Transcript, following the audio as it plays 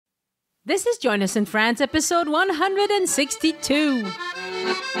This is Join Us in France, episode 162.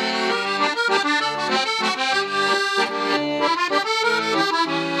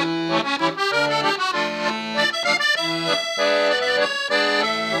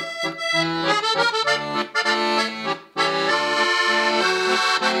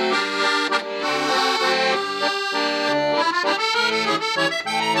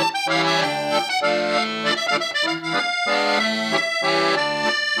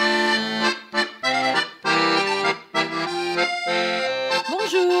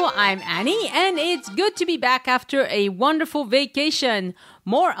 Bonjour, I'm Annie, and it's good to be back after a wonderful vacation.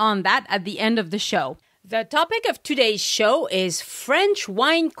 More on that at the end of the show. The topic of today's show is French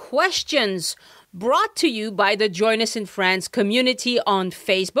wine questions, brought to you by the Join Us in France community on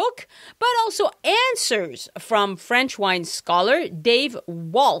Facebook, but also answers from French wine scholar Dave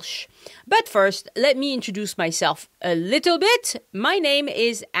Walsh. But first, let me introduce myself a little bit. My name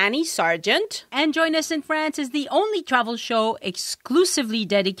is Annie Sargent, and Join Us in France is the only travel show exclusively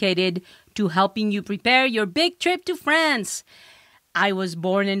dedicated to helping you prepare your big trip to France. I was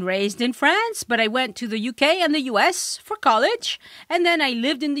born and raised in France, but I went to the UK and the US for college, and then I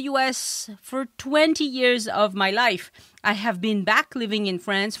lived in the US for 20 years of my life. I have been back living in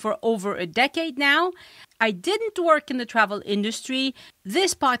France for over a decade now. I didn't work in the travel industry.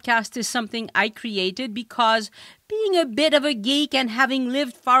 This podcast is something I created because being a bit of a geek and having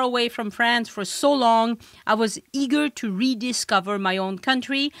lived far away from France for so long, I was eager to rediscover my own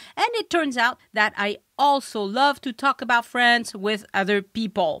country, and it turns out that I also love to talk about France with other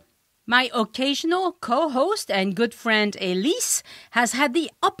people. My occasional co-host and good friend Elise has had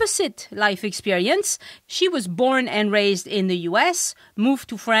the opposite life experience. She was born and raised in the US, moved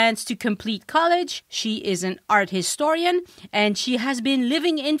to France to complete college. She is an art historian, and she has been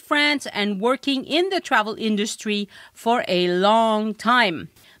living in France and working in the travel industry for a long time.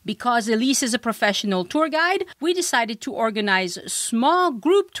 Because Elise is a professional tour guide, we decided to organize small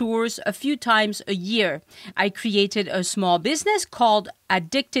group tours a few times a year. I created a small business called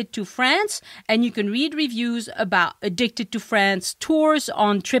Addicted to France, and you can read reviews about Addicted to France tours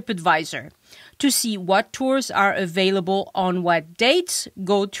on TripAdvisor. To see what tours are available on what dates,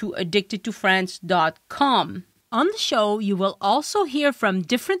 go to addictedtofrance.com. On the show, you will also hear from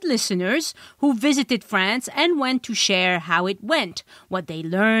different listeners who visited France and went to share how it went, what they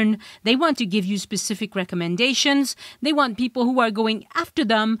learned. They want to give you specific recommendations. They want people who are going after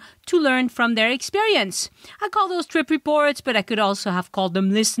them to learn from their experience. I call those trip reports, but I could also have called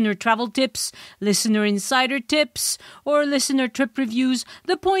them listener travel tips, listener insider tips, or listener trip reviews.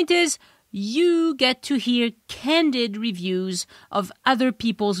 The point is, you get to hear candid reviews of other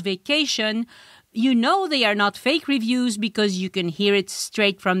people's vacation. You know they are not fake reviews because you can hear it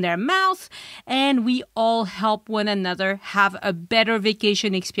straight from their mouth, and we all help one another have a better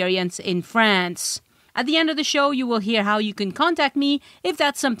vacation experience in France. At the end of the show, you will hear how you can contact me if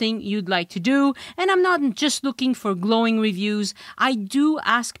that's something you'd like to do. And I'm not just looking for glowing reviews. I do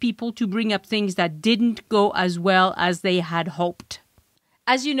ask people to bring up things that didn't go as well as they had hoped.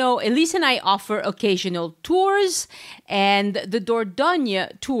 As you know, Elise and I offer occasional tours, and the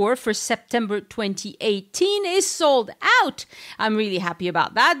Dordogne tour for September 2018 is sold out. I'm really happy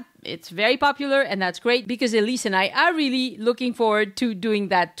about that. It's very popular, and that's great because Elise and I are really looking forward to doing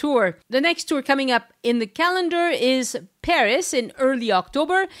that tour. The next tour coming up in the calendar is Paris in early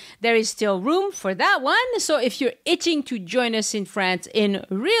October. There is still room for that one, so if you're itching to join us in France in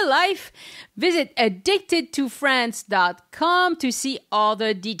real life, visit addictedtofrance.com to see all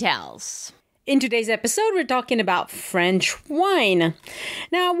the details. In today's episode, we're talking about French wine.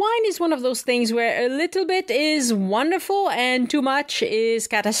 Now, wine is one of those things where a little bit is wonderful and too much is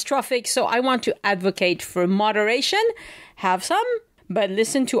catastrophic. So I want to advocate for moderation. Have some, but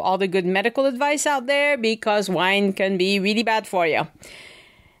listen to all the good medical advice out there because wine can be really bad for you.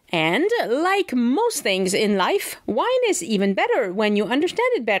 And like most things in life, wine is even better when you understand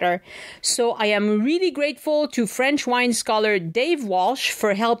it better. So I am really grateful to French wine scholar Dave Walsh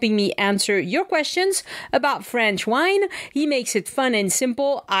for helping me answer your questions about French wine. He makes it fun and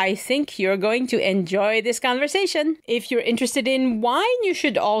simple. I think you're going to enjoy this conversation. If you're interested in wine, you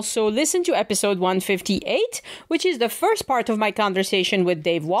should also listen to episode 158, which is the first part of my conversation with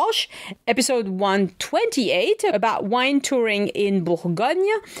Dave Walsh. Episode 128 about wine touring in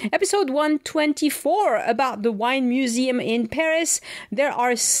Bourgogne. Episode 124 about the Wine Museum in Paris. There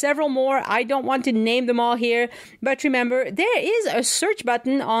are several more. I don't want to name them all here, but remember, there is a search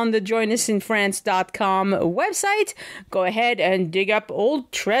button on the joinusinfrance.com website. Go ahead and dig up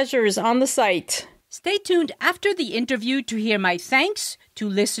old treasures on the site. Stay tuned after the interview to hear my thanks to to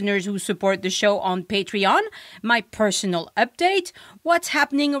listeners who support the show on Patreon, my personal update, what's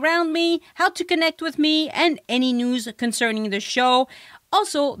happening around me, how to connect with me, and any news concerning the show.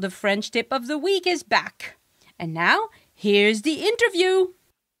 Also, the French tip of the week is back. And now, here's the interview.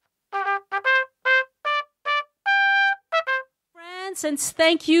 And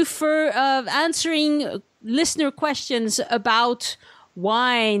thank you for answering listener questions about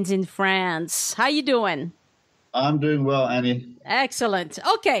wines in France. How you doing? I'm doing well, Annie. Excellent.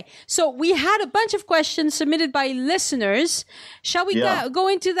 Okay, so we had a bunch of questions submitted by listeners. Shall we go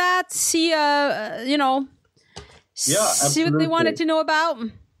into that? See, see what they wanted to know about.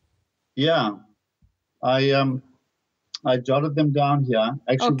 Yeah, I jotted them down here.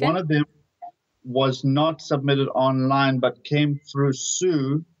 Actually, one of them was not submitted online, but came through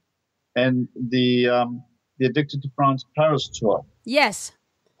Sue and the Addicted to France Paris tour. Yes.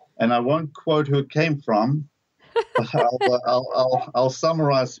 And I won't quote who it came from. I'll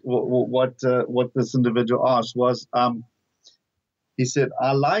summarize what this individual asked was. He said,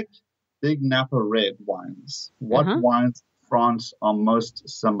 "I like Big Napa red wines. What wines in France are most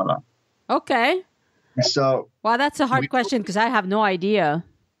similar?" Okay. So. Well, that's a hard question because I have no idea.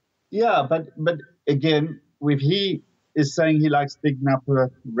 Yeah, but again, if he is saying he likes Big Napa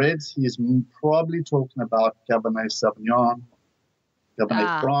reds, he is probably talking about Cabernet Sauvignon,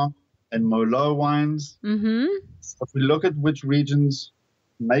 Cabernet Franc, and Merlot wines. Mm-hmm. So if we look at which regions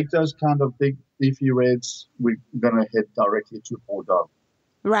make those kind of big beefy reds, we're going to head directly to Bordeaux.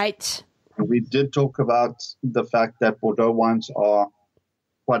 Right. And we did talk about the fact that Bordeaux wines are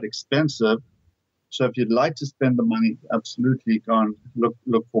quite expensive. So if you'd like to spend the money, absolutely go and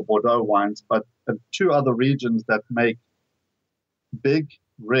look for Bordeaux wines. But two other regions that make big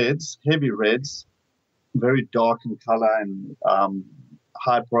reds, heavy reds, very dark in color and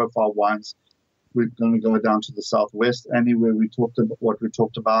high-profile wines, we're going to go down to the southwest, anywhere we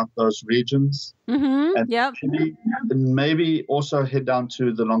talked about those regions. Mm-hmm. And maybe also head down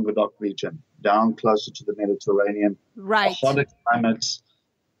to the Languedoc region, down closer to the Mediterranean. Right. Hotter climates.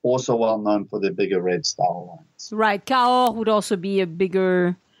 Also well known for their bigger red style wines. Right. Cahors would also be a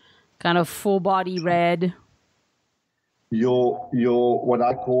bigger kind of full body red. Your what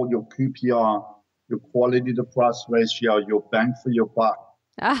I call your QPR, your quality to price ratio, your bang for your buck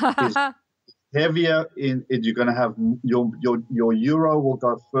is heavier in it. You're going to have your euro will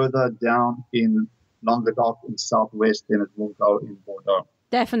go further down in Languedoc in southwest than it will go in Bordeaux.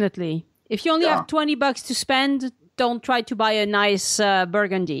 Definitely. If you only have $20 to spend, don't try to buy a nice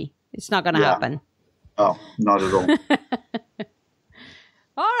Burgundy. It's not going to happen. Oh, not at all.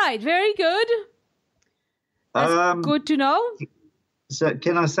 All right. Very good. That's good to know. So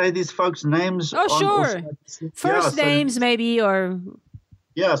can I say these folks' names? Oh, sure. First names maybe or...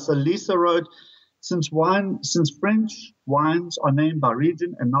 Yeah, so Lisa wrote, since French wines are named by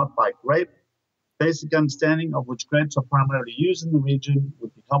region and not by grape, basic understanding of which grapes are primarily used in the region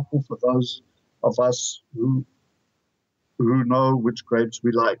would be helpful for those of us who know which grapes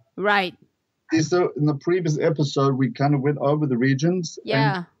we like. Right. So in the previous episode, we kind of went over the regions.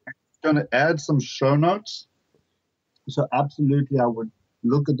 Yeah. And I'm going to add some show notes. So absolutely, I would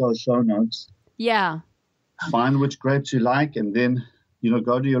look at those show notes. Yeah. Find which grapes you like, and then,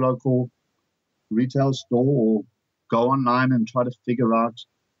 go to your local retail store or go online and try to figure out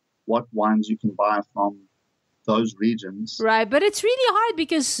what wines you can buy from those regions. Right. But it's really hard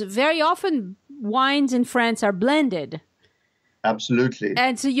because very often wines in France are blended. Absolutely.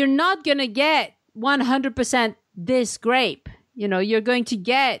 And so you're not going to get 100% this grape. You're going to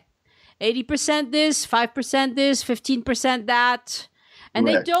get 80% this, 5% this, 15% that. And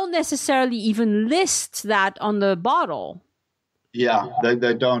They don't necessarily even list that on the bottle. Yeah,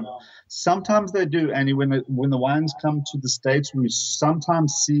 they don't. Sometimes they do, Annie. When the wines come to the States, we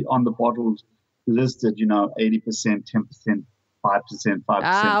sometimes see on the bottles listed, 80%, 10%, 5%, 5%.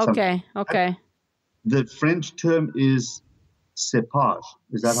 Ah, okay. The French term is cépage.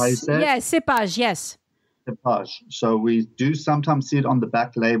 Is that how you say it? Yeah, cépage, yes. Cépage. So we do sometimes see it on the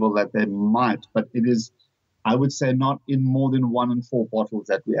back label that they might, but it is, I would say, not in more than 1 in 4 bottles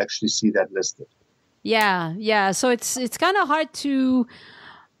that we actually see that listed. Yeah. So it's kind of hard to...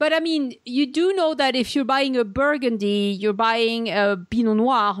 But I mean, you do know that if you're buying a Burgundy, you're buying a Pinot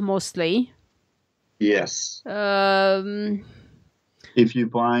Noir mostly. Yes. If you're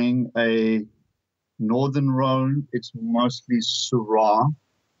buying a Northern Rhone, it's mostly Syrah.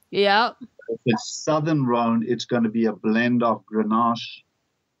 Yeah. If it's Southern Rhone, it's going to be a blend of Grenache,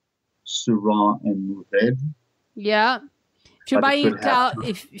 Syrah, and Red. Yeah. If you're buying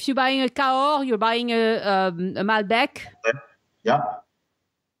if you're buying a Cahors, you're buying a Malbec. Yeah.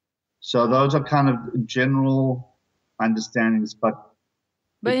 So those are kind of general understandings, but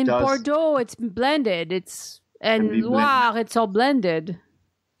But in does, Bordeaux, it's blended. And be Loire, it's all blended.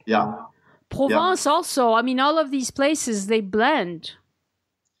 Yeah. Provence also. I mean, all of these places, they blend.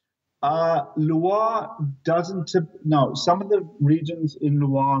 Loire doesn't no, some of the regions in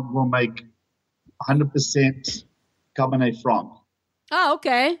Loire will make 100% Cabernet Franc. Oh,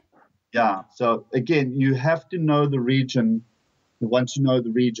 okay. Yeah. So again, you have to know the region. Once you know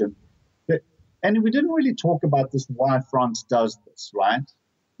the region, and we didn't really talk about this, why France does this, right?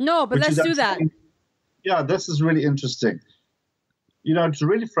 No, but let's do that. Yeah, this is really interesting. You know, it's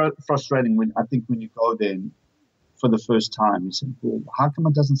really frustrating when you go there for the first time. You say, well, how come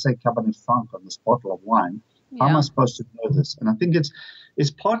it doesn't say Cabernet Franc on this bottle of wine? How am I supposed to know this? And I think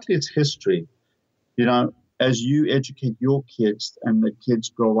it's partly its history. You know, as you educate your kids and the kids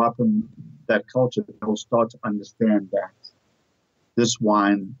grow up in that culture, they will start to understand that this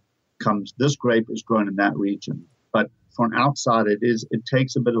grape is grown in that region. But from outside, it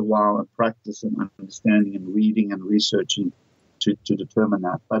takes a bit of while of practice and understanding and reading and researching to determine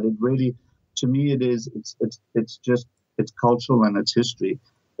that. But it really, to me, it's cultural and it's history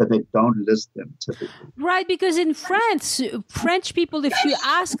that they don't list them typically. Right, because in France, French people, if you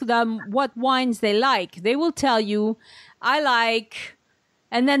ask them what wines they like, they will tell you, I like,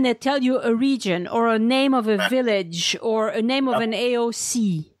 and then they tell you a region or a name of a village or a name of an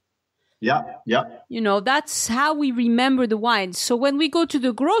AOC. Yeah. You know, that's how we remember the wines. So when we go to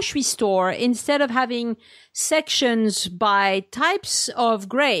the grocery store, instead of having sections by types of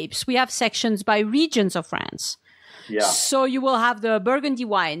grapes, we have sections by regions of France. Yeah. So you will have the Burgundy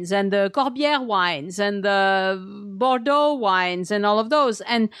wines and the Corbière wines and the Bordeaux wines and all of those.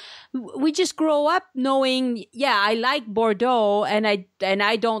 And we just grow up knowing, I like Bordeaux and I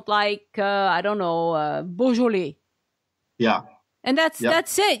don't like, Beaujolais. Yeah. And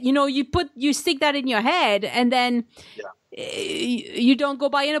that's it. You know, you stick that in your head, and then you don't go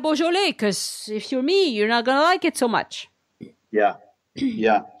buy in a Beaujolais, because if you're me, you're not gonna like it so much. Yeah.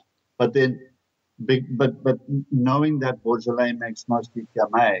 But then, but knowing that Beaujolais makes mostly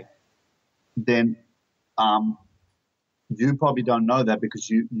Gamay, then you probably don't know that, because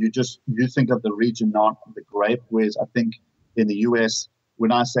you think of the region, not the grape. Whereas I think in the US,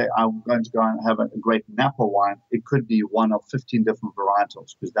 when I say I'm going to go and have a great Napa wine, it could be one of 15 different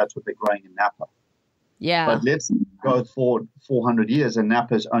varietals, because that's what they're growing in Napa. Yeah. But let's go forward 400 years, and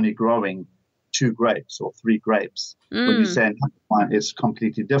Napa is only growing 2 grapes or 3 grapes. When you say Napa wine, it's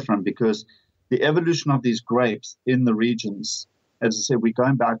completely different, because the evolution of these grapes in the regions, as I said, we're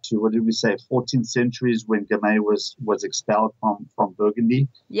going back to, what did we say, 14th centuries, when Gamay was expelled from Burgundy.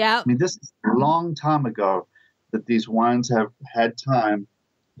 Yeah. I mean, this is a long time ago that these wines have had time,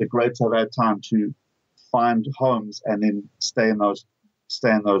 the grapes have had time to find homes and then stay in those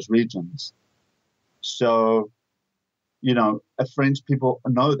regions. So, you know, French people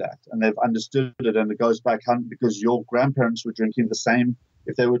know that, and they've understood it, and it goes back because your grandparents were drinking the same.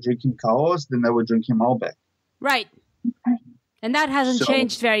 If they were drinking Cahors, then they were drinking Malbec. Right. And that hasn't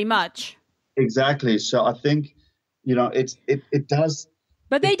changed very much. Exactly. So I think, you know, it does.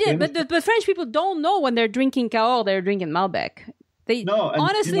 But they did. But the French people don't know when they're drinking Cahors, they're drinking Malbec. They don't,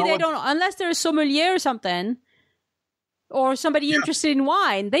 unless they're a sommelier or something, or somebody interested in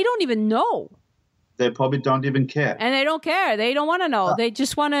wine. They don't even know. They probably don't even care. And they don't care. They don't want to know. They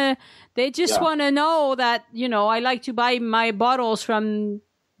just want to. They just want to know that, you know, I like to buy my bottles from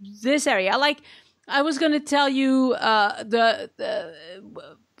this area. I was going to tell you in the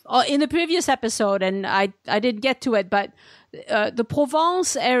previous episode, and I didn't get to it, but the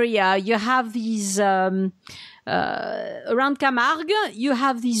Provence area, you have these around Camargue, you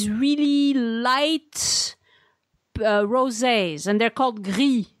have these really light rosés, and they're called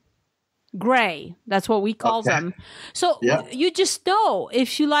gray. That's what we call them. So you just know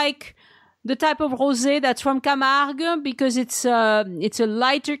if you like the type of rosé that's from Camargue, because it's a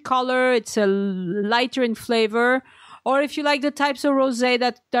lighter color, it's a lighter in flavor, or if you like the types of rosé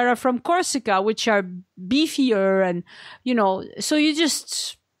that are from Corsica, which are beefier, and you know, so you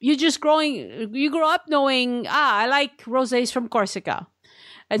grow up knowing, I like rosés from Corsica.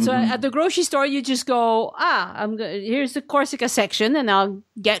 And so at the grocery store, you just go, here's the Corsica section, and I'll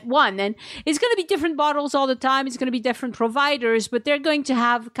get one. And it's going to be different bottles all the time. It's going to be different providers, but they're going to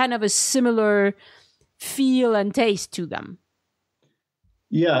have kind of a similar feel and taste to them.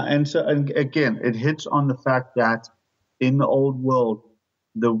 Yeah, and again, it hits on the fact that in the old world,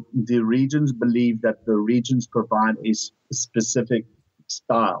 the regions believe that the regions provide a specific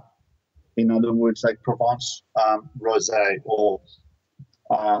style. In other words, like Provence rosé or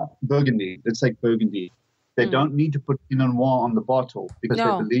Burgundy. Let's take Burgundy. They don't need to put Pinot Noir on the bottle, because they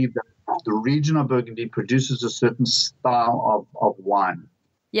believe that the region of Burgundy produces a certain style of wine.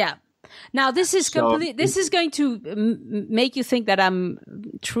 Yeah. Now, this is This is going to make you think that I'm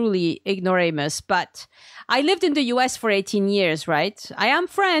truly ignoramus, but I lived in the U.S. for 18 years, right? I am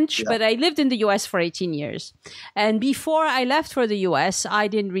French, but I lived in the U.S. for 18 years. And before I left for the U.S., I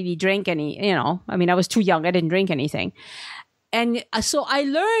didn't really drink any, I was too young. I didn't drink anything. And so I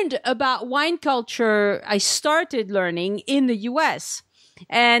learned about wine culture. I started learning in the U.S.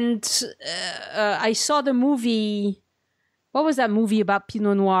 And I saw the movie... What was that movie about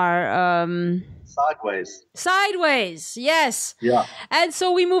Pinot Noir? Sideways, yes. Yeah. And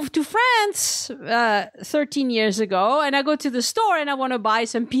so we moved to France 13 years ago, and I go to the store and I want to buy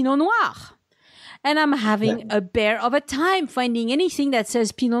some Pinot Noir. And I'm having a bear of a time finding anything that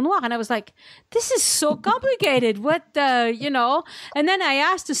says Pinot Noir. And I was like, this is so complicated. What, And then I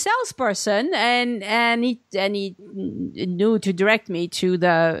asked the salesperson, and he knew to direct me to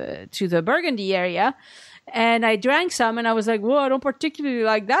the Burgundy area. And I drank some, and I was like, "Well, I don't particularly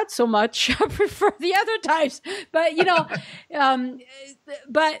like that so much. I prefer the other types." But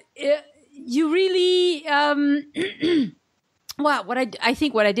you really, well, I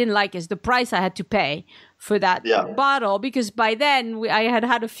think what I didn't like is the price I had to pay for that bottle, because by then I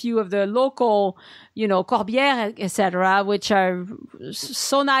had a few of the local, Corbière, etc., which are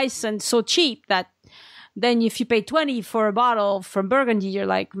so nice and so cheap that. Then if you pay 20 for a bottle from Burgundy, you're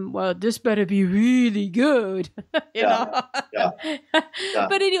like, well, this better be really good. you know?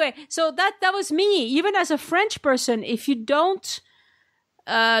 But anyway, so that was me. Even as a French person, if you don't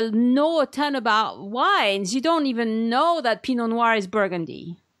know a ton about wines, you don't even know that Pinot Noir is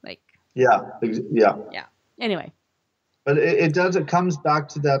Burgundy. Yeah. Anyway. But it comes back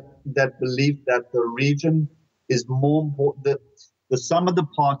to that belief that the region is more important, the sum of the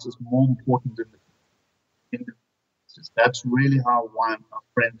parts is more important than the That's really how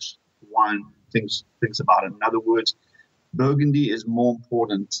French wine thinks about it. In other words, Burgundy is more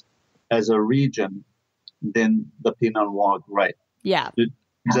important as a region than the Pinot Noir grape. Yeah.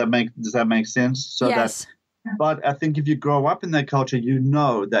 Does that make sense? So yes. But I think if you grow up in that culture, you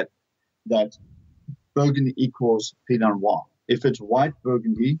know that Burgundy equals Pinot Noir. If it's white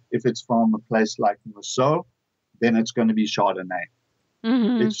Burgundy, if it's from a place like Rousseau, then it's going to be Chardonnay.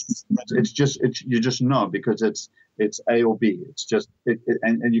 Mm-hmm. You just know because it's A or B. It's just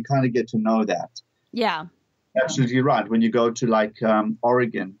and you kind of get to know that. Yeah, absolutely right. When you go to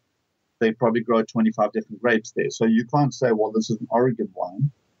Oregon, they probably grow 25 different grapes there. So you can't say, well, this is an Oregon wine.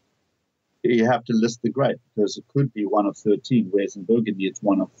 You have to list the grape because it could be one of 13, whereas in Burgundy it's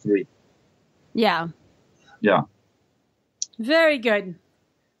one of 3. Yeah. Yeah. Very good.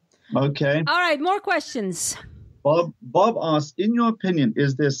 Okay. All right, more questions. Bob asks, in your opinion,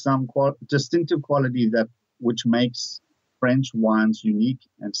 is there some distinctive quality which makes French wines unique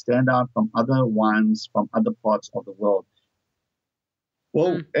and stand out from other wines from other parts of the world?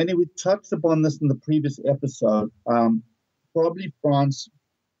 Well, Annie, we touched upon this in the previous episode. Probably France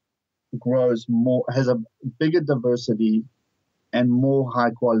has a bigger diversity and more high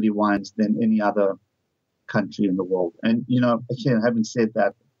quality wines than any other country in the world. And, again, having said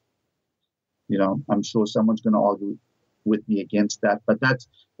that, I'm sure someone's going to argue with me against that. But that's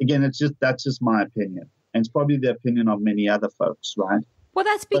just my opinion. And it's probably the opinion of many other folks, right? Well,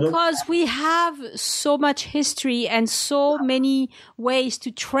 that's because we have so much history and so many ways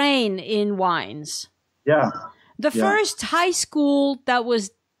to train in wines. Yeah. The first high school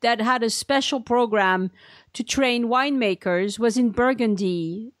that had a special program to train winemakers was in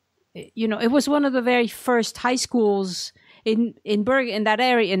Burgundy. It was one of the very first high schools in that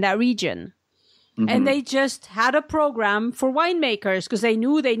area, in that region. Mm-hmm. And they just had a program for winemakers because they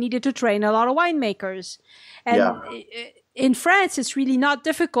knew they needed to train a lot of winemakers. And in France, it's really not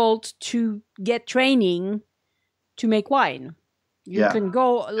difficult to get training to make wine. You can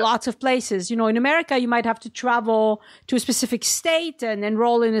go lots of places. In America, you might have to travel to a specific state and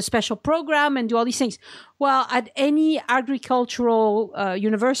enroll in a special program and do all these things. Well, at any agricultural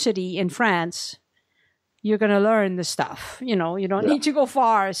university in France, you're going to learn the stuff. You don't need to go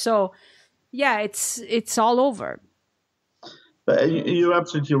far. So, it's all over. But you're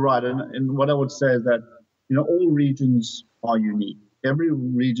absolutely right. And what I would say is that, all regions are unique. Every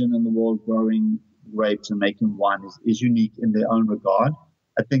region in the world growing grapes and making wine is unique in their own regard.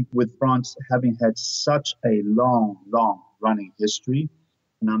 I think with France having had such a long running history,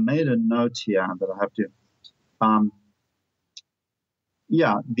 and I made a note here that I have to,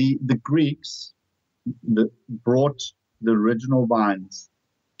 the Greeks brought the original vines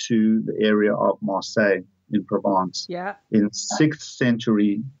to the area of Marseille in Provence in 6th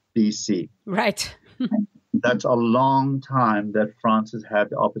century BC. Right. That's a long time that France has had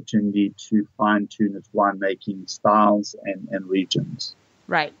the opportunity to fine-tune its winemaking styles and regions.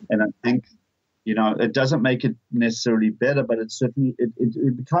 Right. And I think, it doesn't make it necessarily better, but it certainly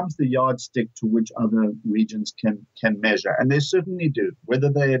it becomes the yardstick to which other regions can measure, and they certainly do, whether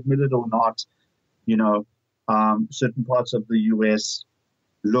they admit it or not. Certain parts of the U.S.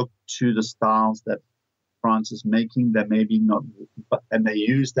 look to the styles that France is making. They maybe not, and they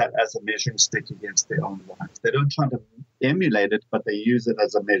use that as a measuring stick against their own wines. They don't try to emulate it, but they use it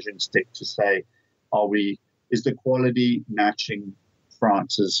as a measuring stick to say, is the quality matching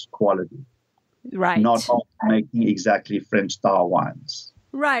France's quality? Right. Not making exactly French style wines.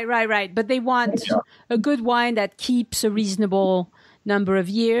 Right. But they want a good wine that keeps a reasonable number of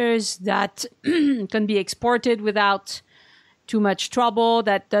years, that can be exported without too much trouble,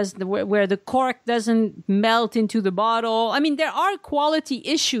 where the cork doesn't melt into the bottle. I mean, there are quality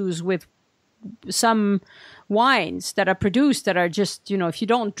issues with some wines that are produced that are just, if you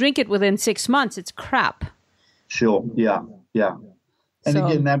don't drink it within 6 months, it's crap. Sure. Yeah. And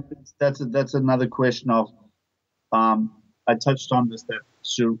again, that's another question of, I touched on this, that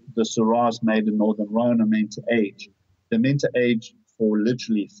the Syrahs made in Northern Rhone are meant to age. They're meant to age for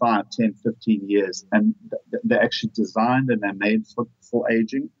literally 5, 10, 15 years. And they're actually designed and they're made for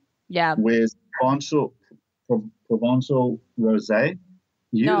aging. Yeah. Whereas Provençal Rosé,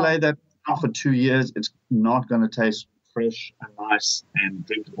 lay that out for 2 years, it's not going to taste fresh and nice and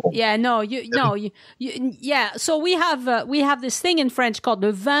drinkable. Yeah, So we have this thing in French called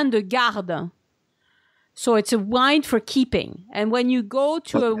le vin de garde. So it's a wine for keeping. And when you go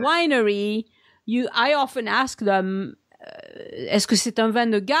to a winery, I often ask them, est-ce que c'est un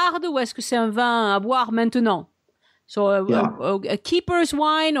vin de garde ou est-ce que c'est un vin à boire maintenant? So a keeper's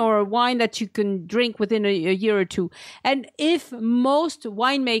wine or a wine that you can drink within a year or two. And if most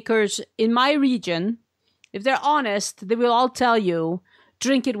winemakers in my region, if they're honest, they will all tell you,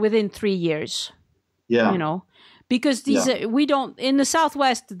 drink it within 3 years. Yeah. Because we don't, in the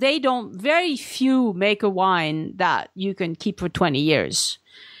Southwest, very few make a wine that you can keep for 20 years.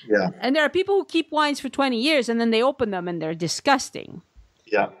 Yeah. And there are people who keep wines for 20 years and then they open them and they're disgusting.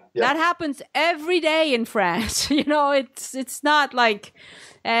 Yeah. That happens every day in France. It's not like,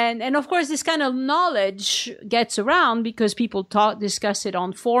 and of course this kind of knowledge gets around because people discuss it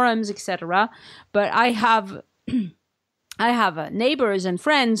on forums, etc. But I have neighbors and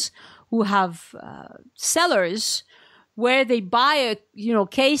friends who have cellars where they buy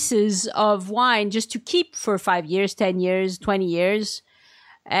cases of wine just to keep for 5 years, 10 years, 20 years.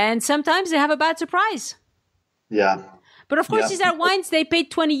 And sometimes they have a bad surprise. Yeah. But of course, these are wines they paid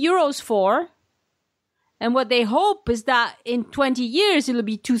 20 euros for. And what they hope is that in 20 years, it'll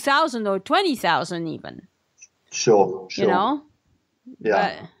be 2,000 or 20,000 even. Sure. Yeah.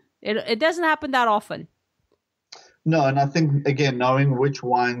 But it doesn't happen that often. No, and I think, again, knowing which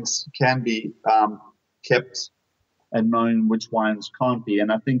wines can be kept and knowing which wines can't be.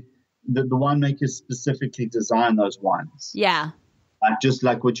 And I think the winemakers specifically design those wines. Yeah. Just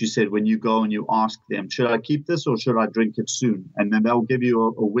like what you said, when you go and you ask them, should I keep this or should I drink it soon? And then they'll give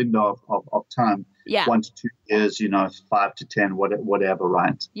you a window of time, 1 to 2 years, 5 to 10, whatever,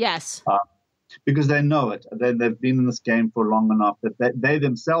 right? Yes. Because they know it. They've been in this game for long enough that they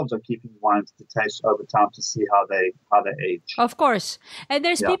themselves are keeping wines to taste over time to see how they age. Of course. And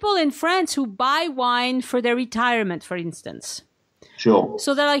there's people in France who buy wine for their retirement, for instance. Sure.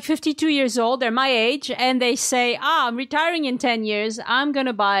 So they're like 52 years old, they're my age, and they say, I'm retiring in 10 years. I'm going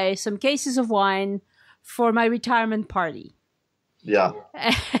to buy some cases of wine for my retirement party. Yeah.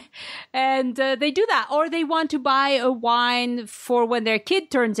 And they do that. Or they want to buy a wine for when their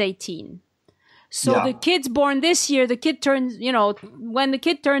kid turns 18. So the kid's born this year, the kid turns, when the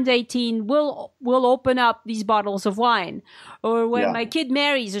kid turns 18, we'll open up these bottles of wine. Or when my kid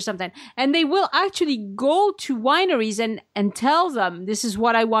marries or something. And they will actually go to wineries and tell them, this is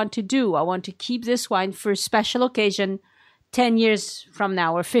what I want to do. I want to keep this wine for a special occasion 10 years from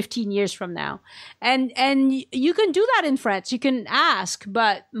now or 15 years from now. And you can do that in France. You can ask,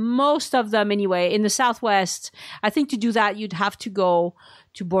 but most of them anyway, in the Southwest, I think to do that, you'd have to go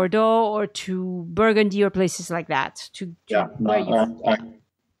to Bordeaux or to Burgundy or places like that. I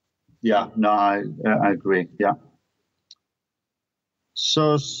agree. Yeah.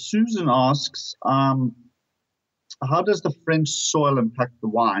 So Susan asks, how does the French soil impact the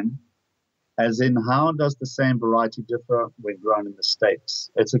wine? As in, how does the same variety differ when grown in the States?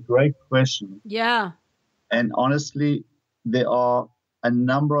 It's a great question. Yeah. And honestly, there are a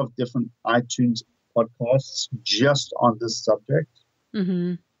number of different iTunes podcasts just on this subject.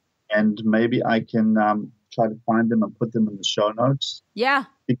 Mm-hmm. And maybe I can try to find them and put them in the show notes. Yeah.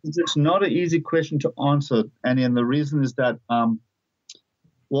 Because it's not an easy question to answer, Annie. And the reason is that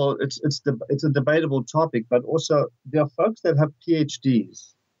Well, it's a debatable topic, but also there are folks that have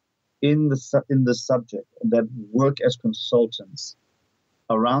PhDs in the subject that work as consultants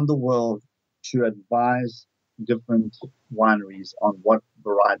around the world to advise different wineries on what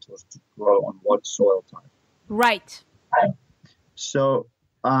varietals to grow on what soil type. Right. So,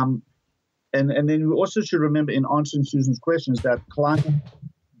 and then we also should remember in answering Susan's questions that climate,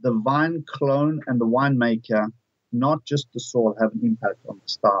 the vine clone, and the winemaker, not just the soil, have an impact on the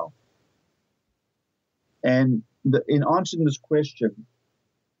style. And in answering this question,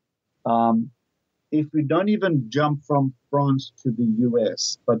 if we don't even jump from France to the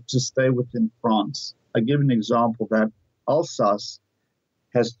US, but just stay within France, I give an example that Alsace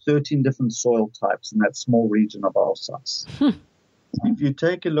has 13 different soil types in that small region of Alsace. If you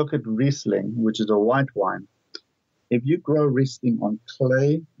take a look at Riesling, which is a white wine, if you grow Riesling on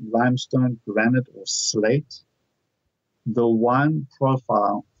clay, limestone, granite, or slate, the wine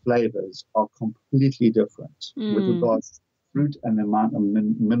profile flavors are completely different with regards to fruit and the amount of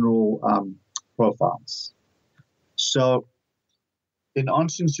mineral profiles. So in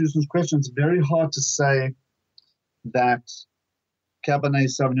answering Susan's question, it's very hard to say that Cabernet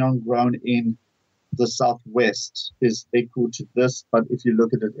Sauvignon grown in the Southwest is equal to this, but if you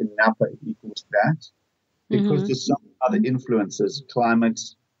look at it in Napa, it equals that. Because there's some other influences, climate,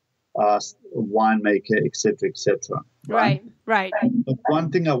 winemaker, etc. Right. But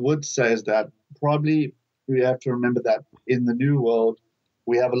one thing I would say is that probably we have to remember that in the New World,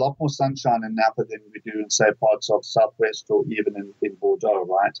 we have a lot more sunshine in Napa than we do in, say, parts of Southwest or even in Bordeaux,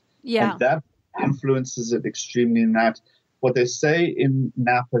 right? Yeah. And that influences it extremely in that what they say in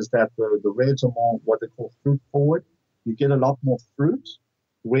Napa is that the reds are more what they call fruit forward. You get a lot more fruit,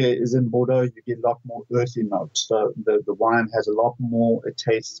 whereas in Bordeaux, you get a lot more earthy notes. So the wine has a lot more, it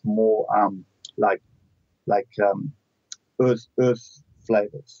tastes more like earth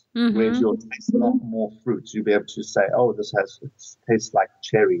flavors. Whereas you'll taste a lot more fruits. You'll be able to say, oh, it tastes like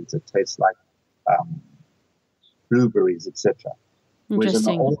cherries, it tastes like blueberries, etc. Whereas in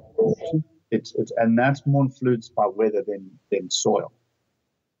the old world, and that's more influenced by weather than soil.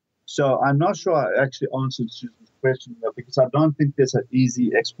 So I'm not sure I actually answered Susan's question though, because I don't think there's an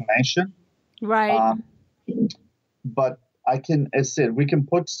easy explanation. Right. But I can, as I said, we can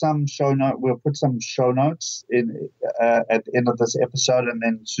put some we'll put some show notes in at the end of this episode, and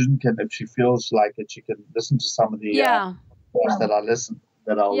then Susan can, if she feels like it, she can listen to some of the that I'll list.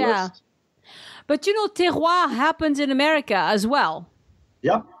 But terroir happens in America as well.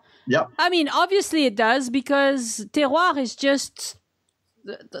 Yep. I mean, obviously it does, because terroir is just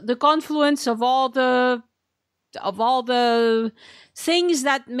the confluence of all the things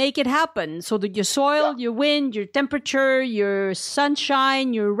that make it happen. So your soil, your wind, your temperature, your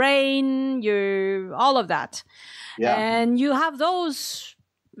sunshine, your rain, all of that. Yeah. And you have those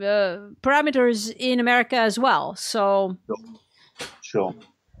parameters in America as well. So sure.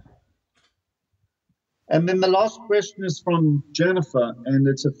 And then the last question is from Jennifer, and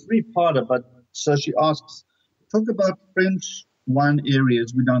it's a three-parter, but so she asks, talk about French wine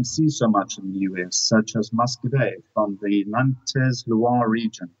areas we don't see so much in the US, such as Muscadet from the Nantes Loire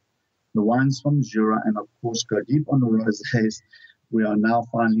region, the wines from Jura, and of course go deep on the rosés we are now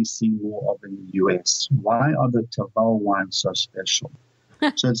finally seeing more of in the US. Why are the Tavel wines so special?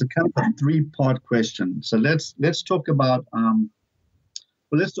 So it's a kind of a three-part question. So let's talk about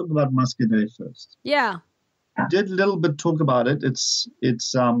Muscadet first. Yeah. I did a little bit talk about it. It's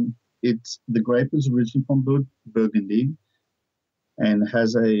the grape is originally from Burgundy and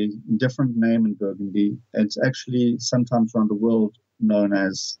has a different name in Burgundy. It's actually sometimes around the world known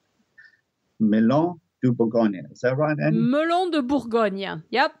as Melon de Bourgogne. Is that right, Annie? Melon de Bourgogne.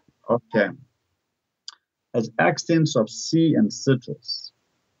 Yep. Okay. Has accents of sea and citrus.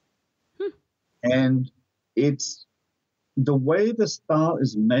 And it's the way the style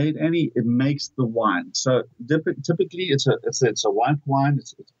is made, Annie, it makes the wine. So typically it's a white wine.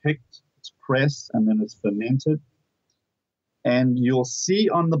 It's picked, it's pressed, and then it's fermented. And you'll see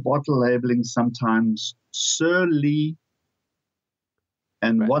on the bottle labeling sometimes Sur-Lie.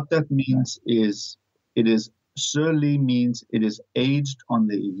 And what that means is Sur-Lie means it is aged on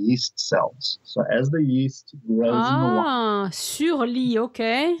the yeast cells. So as the yeast grows in the wine. Sur-Lie,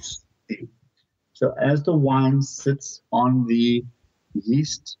 okay. So as the wine sits on the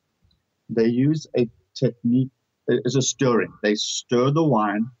yeast, they use a technique. It's a stirring. They stir the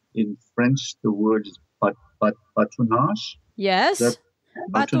wine. In French, the word is batonnage. Yes.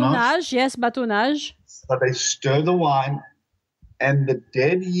 Batonnage. Yes, batonnage. So they stir the wine, and the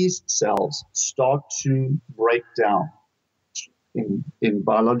dead yeast cells start to break down. In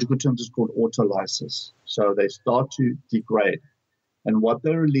biological terms, it's called autolysis. So they start to degrade. And what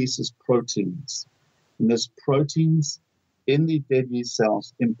they release is proteins. And those proteins in the dead yeast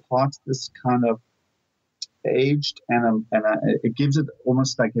cells impart this kind of aged and it gives it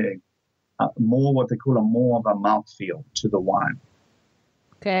almost like a more what they call more of a mouthfeel to the wine.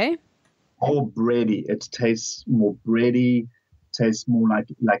 Okay. More bready. It tastes more bready. Tastes more like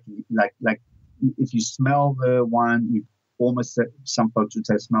if you smell the wine, you almost some folks would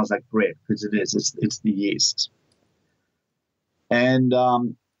say it smells like bread because it is. It's the yeast. And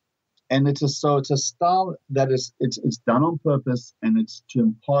it's a style that it's done on purpose, and it's to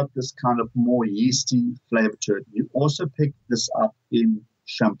impart this kind of more yeasty flavor to it. You also pick this up in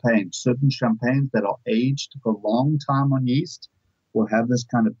champagne. Certain champagnes that are aged for a long time on yeast will have this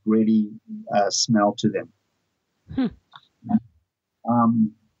kind of bready smell to them.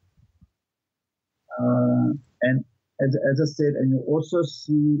 And as I said, and you also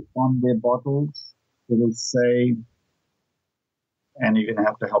see on their bottles, it'll say, and you're going to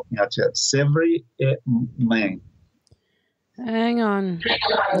have to help me out here, Savory et Main. Hang on.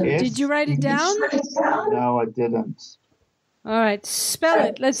 Did you write it down? No, I didn't. All right, spell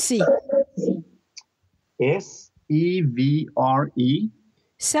it. Let's see. Sevre.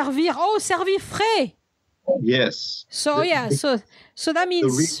 Servir. Oh, servir frais. Yes. So so that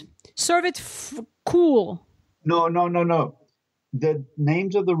means serve it cool. No. The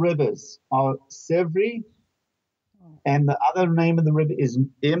names of the rivers are Savory, and the other name of the river is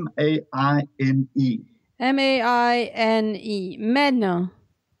Maine. Maine. Maine.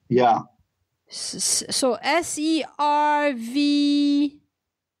 Yeah. So SERV.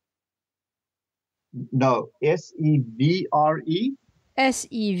 No, SEVRE.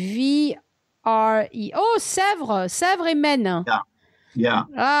 SEVRE. Oh, Sèvres. Sèvres et Maine. Yeah.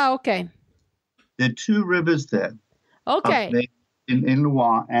 Ah, okay. There are two rivers there. Okay. In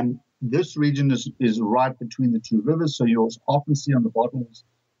Loire, and this region is right between the two rivers, so you'll often see on the bottles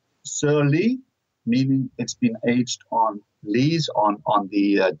Surly, meaning it's been aged on lees, on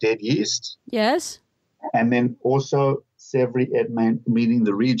the dead yeast. Yes. And then also Savory et Maine, meaning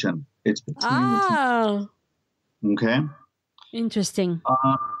the region. It's between the two. Okay. Interesting.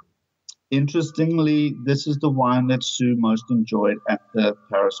 Interestingly, this is the wine that Sue most enjoyed at the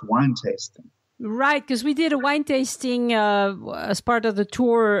Paris wine tasting. Right, because we did a wine tasting as part of the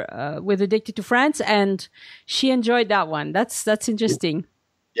tour with Addicted to France, and she enjoyed that one. That's interesting.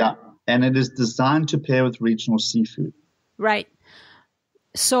 Yeah, and it is designed to pair with regional seafood. Right.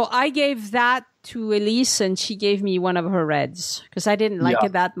 So I gave that to Elise, and she gave me one of her reds because I didn't like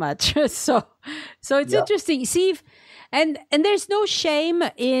it that much. so it's interesting. See, and there's no shame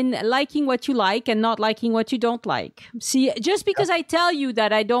in liking what you like and not liking what you don't like. See, just because I tell you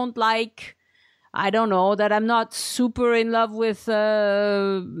that I don't like, I don't know, that I'm not super in love with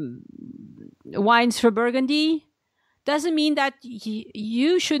wines for Burgundy, doesn't mean that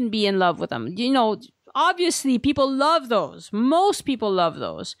you shouldn't be in love with them. You know, obviously people love those. Most people love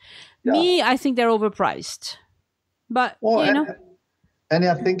those. Yeah. Me, I think they're overpriced. But, And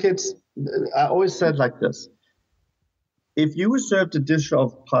I think I always said like this. If you were served a dish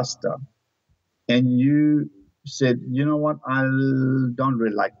of pasta and you said, you know what, I don't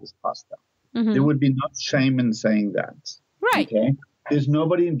really like this pasta. Mm-hmm. There would be no shame in saying that. Right. Okay. There's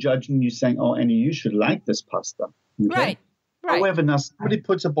nobody in judging you saying, oh, Annie, you should like this pasta. Okay? Right. However, now somebody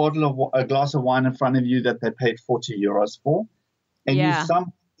puts a glass of wine in front of you that they paid 40 euros for, and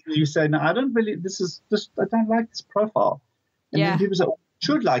you say, no, I don't like this profile. And then people say, oh, I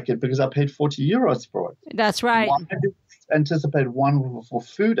should like it because I paid 40 euros for it. That's right. Why do you anticipate one for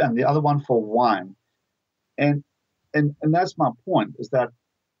food and the other one for wine? And that's my point, is that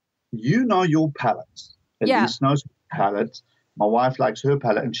you know your palate. Elise knows her palate. My wife likes her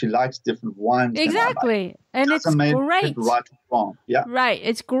palate, and she likes different wines. Exactly. And it's great. Right or wrong. Yeah. Right.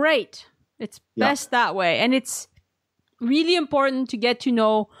 It's great. It's best that way. And it's really important to get to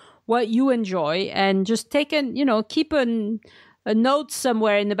know what you enjoy and just keep a note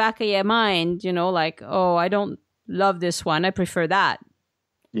somewhere in the back of your mind, like, oh, I don't love this one. I prefer that.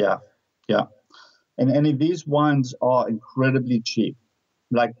 Yeah. Yeah. And these wines are incredibly cheap.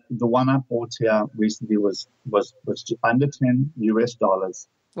 Like the one I bought here recently was under $10.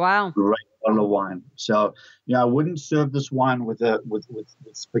 Wow. Great bottle of wine. So, I wouldn't serve this wine with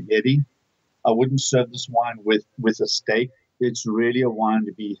spaghetti. I wouldn't serve this wine with a steak. It's really a wine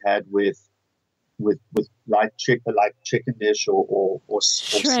to be had with light chicken dish or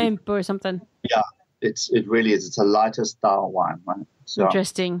shrimp or something. Yeah, it really is. It's a lighter style wine, right? So,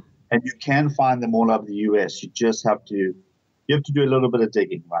 interesting. And you can find them all over the US. You just have to do a little bit of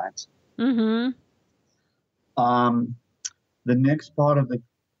digging, right? Mm-hmm. The next part of the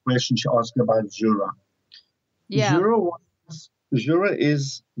question she asked about Jura. Yeah. Jura wines Jura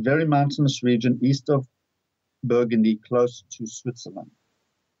is very mountainous region east of Burgundy, close to Switzerland.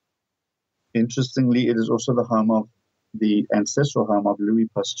 Interestingly, it is also the ancestral home of Louis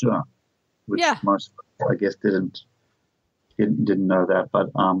Pasteur, which most, I guess, didn't know that. But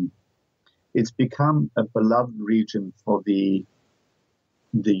it's become a beloved region for the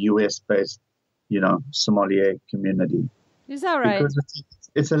US-based, sommelier community. Is that right? Because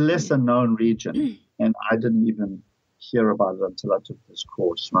it's a lesser known region, and I didn't even hear about it until I took this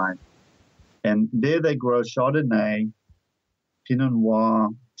course, right? And there they grow Chardonnay, Pinot Noir,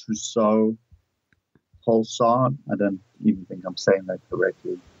 Trousseau, Pulsar. I don't even think I'm saying that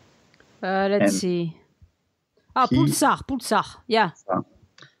correctly. Let's see. Pulsar, yeah.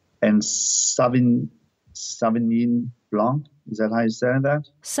 And Sauvignon Blanc. Is that how you say that?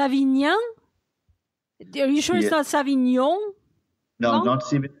 Sauvignon? Are you sure it's not Sauvignon? No, not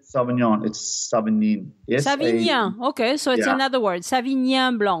Sauvignon. It's Sauvignon. Sauvignon. Okay, so it's another word.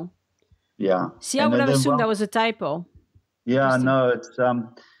 Sauvignon Blanc. Yeah. See, I would have assumed that was a typo. Yeah, no, it's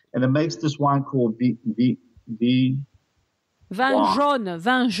and it makes this wine called Vin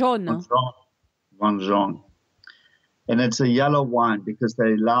jaune. And it's a yellow wine because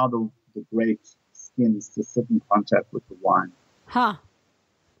they allow the grape skins to sit in contact with the wine. Huh.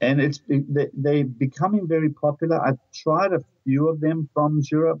 And they're becoming very popular. I've tried a few of them from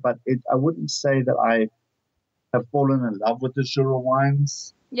Jura, but I wouldn't say that I have fallen in love with the Jura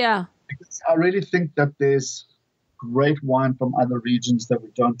wines. Yeah. Because I really think that there's great wine from other regions that we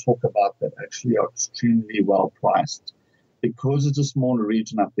don't talk about that actually are extremely well priced. Because it's a smaller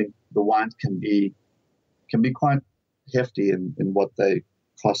region, I think the wines can be quite hefty in what they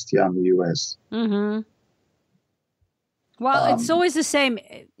cost here in the US. Mm-hmm. Well, it's always the same,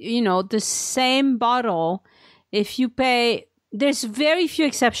 the same bottle. If you pay, there's very few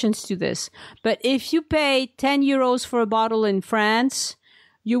exceptions to this, but if you pay 10 euros for a bottle in France,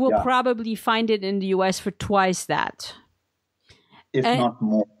 you will probably find it in the US for twice that. If not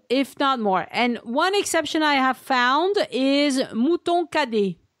more. If not more. And one exception I have found is Mouton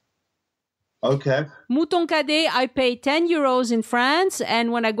Cadet. Okay. Mouton Cadet, I pay 10 euros in France,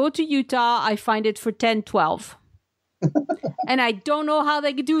 and when I go to Utah, I find it for 10, 12. And I don't know how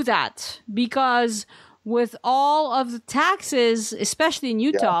they could do that, because with all of the taxes, especially in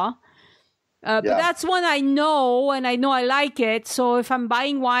Utah, but that's one I know, and I know I like it. So if I'm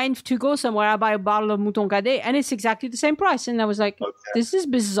buying wine to go somewhere, I buy a bottle of Mouton Cadet, and it's exactly the same price. And I was like, this is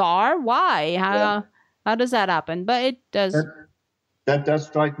bizarre. Why? How does that happen? But it does. That does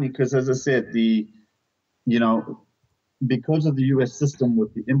strike me because, as I said, because of the US system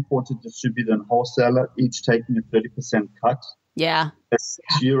with the importer, distributor, and wholesaler each taking a 30% cut. Yeah. A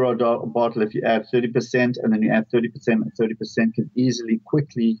 €6 bottle, if you add 30% and then you add 30%, and 30% can easily,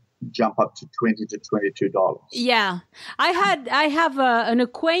 quickly jump up to $20 to $22. Yeah. I have an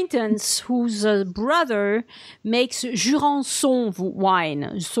acquaintance whose brother makes Jurançon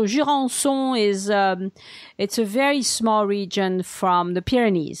wine. So Jurançon is, it's a very small region from the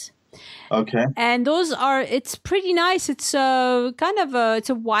Pyrenees. Okay. And it's pretty nice. It's it's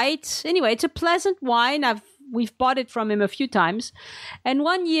a white, anyway, it's a pleasant wine. We've bought it from him a few times. And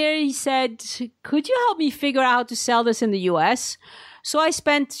one year he said, could you help me figure out how to sell this in the US? So I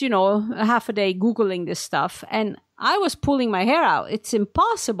spent, a half a day Googling this stuff, and I was pulling my hair out. It's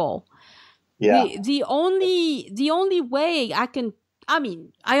impossible. Yeah. The only way I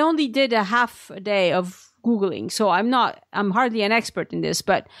only did a half a day of Googling, so I'm hardly an expert in this,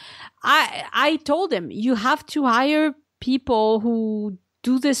 but I told him, you have to hire people who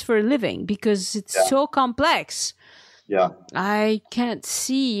do this for a living because it's so complex. Yeah. I can't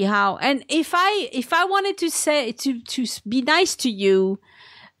see how. And if I wanted to say to be nice to you,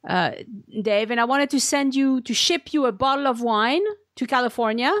 Dave, and I wanted to ship you a bottle of wine to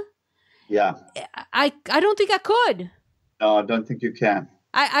California, I don't think I could. No, I don't think you can.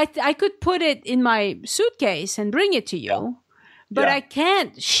 I could put it in my suitcase and bring it to you, but I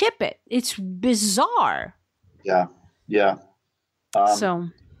can't ship it. It's bizarre. Yeah. So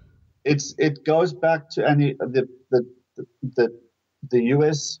it goes back to the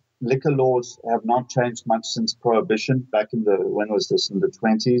U.S. liquor laws have not changed much since Prohibition back in when was this, in the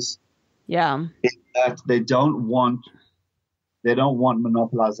 20s? Yeah. In that they don't want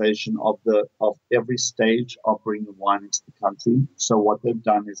monopolization of every stage of bringing wine into the country. So what they've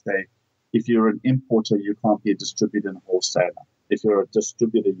done is if you're an importer, you can't be a distributor and wholesaler. If you're a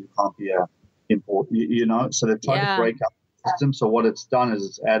distributor, you can't be a import. So they've tried to break up the system. So what it's done is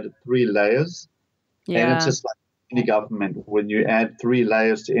it's added 3 layers, and it's just like any government. When you add 3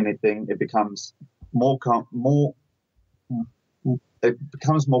 layers to anything, it becomes more complex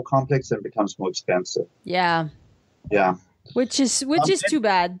and it becomes more expensive. Yeah. Yeah. which is too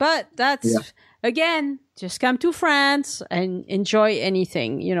bad. But that's again, just come to France and enjoy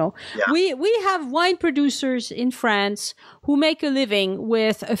anything. We have wine producers in France who make a living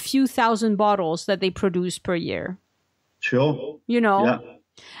with a few thousand bottles that they produce per year. Sure.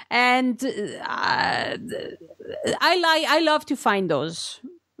 And I love to find those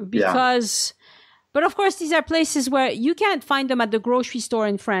because, but of course, these are places where you can't find them at the grocery store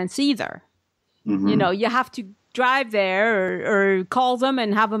in France either. Mm-hmm. You have to drive there or call them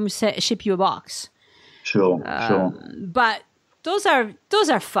and have them ship you a box. Sure. But those are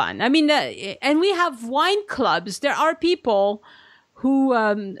fun. I mean, and we have wine clubs. There are people who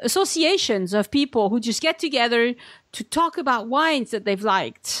associations of people who just get together to talk about wines that they've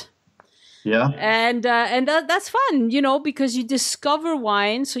liked. Yeah. And that's fun, because you discover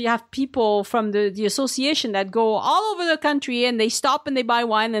wine. So you have people from the association that go all over the country and they stop and they buy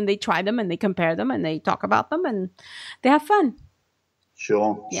wine and they try them and they compare them and they talk about them and they have fun.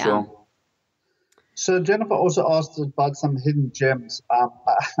 Sure. So Jennifer also asked about some hidden gems. I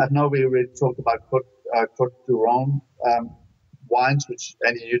know we already talked about Côte du Rhône wines, which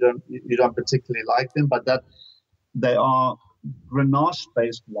you don't particularly like them, but that they are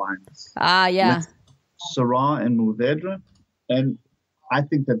Grenache-based wines. Yeah. Syrah and Mourvèdre, and I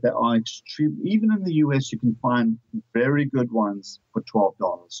think that they are extreme. Even in the US, you can find very good ones for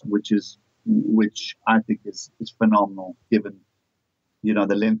 $12, which I think is phenomenal, given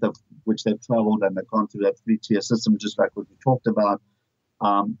the length of which they've traveled and they've gone through that 3-tier system, just like what we talked about.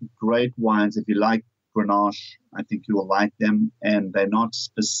 Great wines. If you like Grenache, I think you will like them, and they're not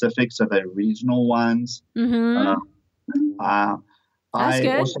specific, so they're regional wines. Mm-hmm. I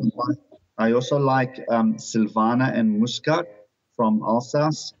also like Sylvaner and Muscat from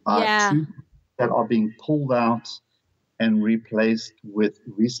Alsace. Two that are being pulled out and replaced with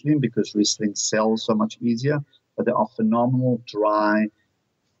Riesling because Riesling sells so much easier. But they are phenomenal, dry,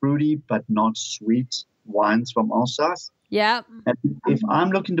 fruity, but not sweet wines from Alsace. Yeah. And if I'm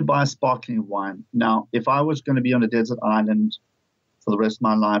looking to buy a sparkling wine, now, if I was going to be on a desert island for the rest of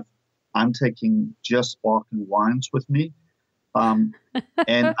my life, I'm taking just sparkling wines with me. And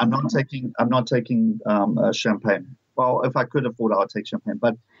I'm not taking champagne. Well, if I could afford it, I'll take champagne.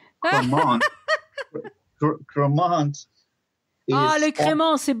 But Cremant is... le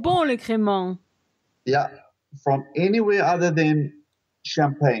Crémant, c'est bon, le Crémant. Yeah, from anywhere other than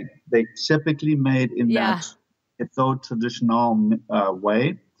champagne. They typically made in that traditional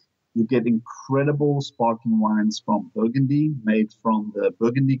way. You get incredible sparkling wines from Burgundy, made from the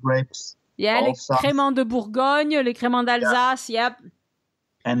Burgundy grapes. Yeah, Alsace. Les Crémants de Bourgogne, les Crémants d'Alsace, yep.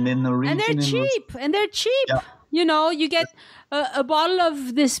 And then the region... And they're cheap. Yeah. You get a bottle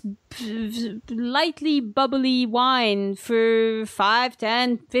of this lightly bubbly wine for 5,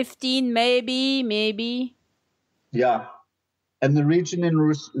 10, 15, maybe. Yeah. And the region in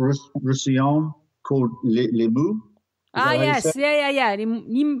Roussillon called Limoux. Yes. Yeah.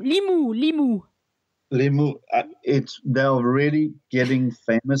 Limoux. Limoux. They're really getting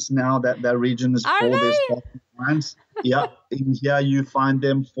famous now. That region is for their sparkling wines. Yeah. In here you find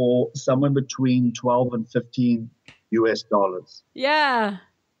them for somewhere between $12 and $15. Yeah.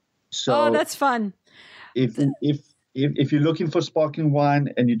 So that's fun. If you're looking for sparkling wine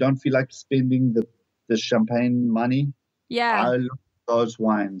and you don't feel like spending the champagne money, I look at those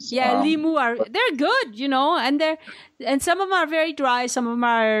wines. Yeah, Limoux they're good, and some of them are very dry, some of them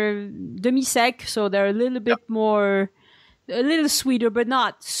are demi-sec, so they're a little bit a little sweeter, but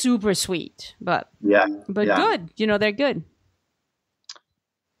not super sweet. But good, they're good.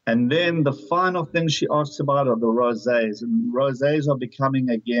 And then the final thing she asked about are the rosés. And rosés are becoming,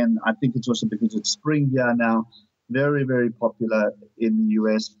 again, I think it's also because it's spring here now, very, very popular in the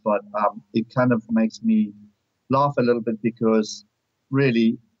US. But it kind of makes me laugh a little bit because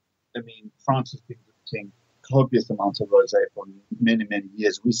really, France has been drinking copious amounts of rosé for many, many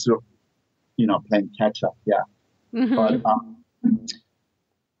years. We're still, playing catch up, Mm-hmm. But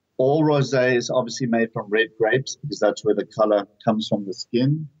all rosé is obviously made from red grapes because that's where the color comes from the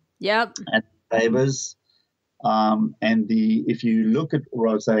skin. Yep. And flavors. If you look at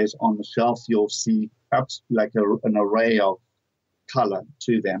rosés on the shelf, you'll see perhaps like an array of color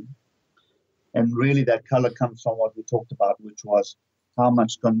to them. And really that color comes from what we talked about, which was how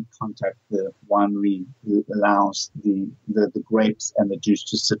much contact the winery allows the grapes and the juice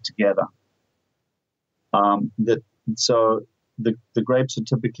to sit together. So the grapes are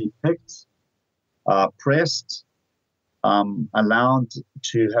typically picked, pressed, allowed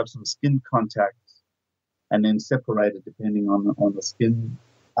to have some skin contact, and then separated depending on the skin,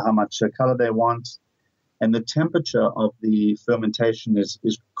 how much color they want. And the temperature of the fermentation is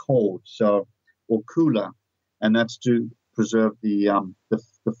cold, or cooler, and that's to preserve the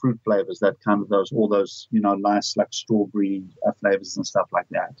fruit flavors, that kind of all those nice like strawberry flavors and stuff like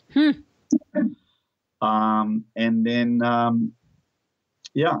that. And then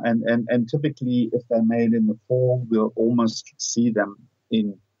and typically if they're made in the fall, we'll almost see them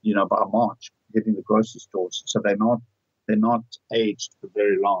in by March hitting the grocery stores. So they're not aged for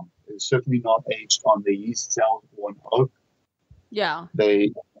very long. They're certainly not aged on the yeast cells or on oak. Yeah.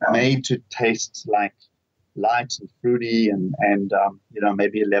 They made to taste like light and fruity and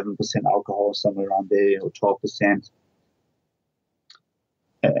maybe 11% alcohol, somewhere around there, or 12%.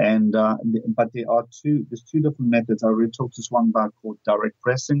 And but there's two different methods. I already talked this one about called direct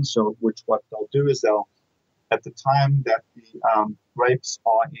pressing. So what they'll do is at the time that the grapes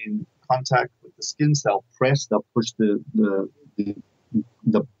are in contact with the skins, they'll push the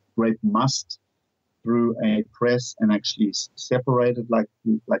grape must through a press and actually separate it like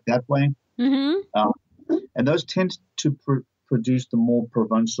that way. Mm-hmm. And those tend to produce the more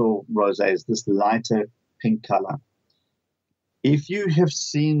Provençal rosés, this lighter pink color. If you have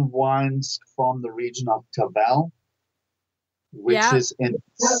seen wines from the region of Tavel, which is in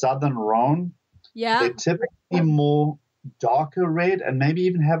southern Rhone, they're typically more darker red and maybe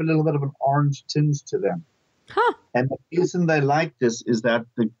even have a little bit of an orange tinge to them. Huh. And the reason they like this is that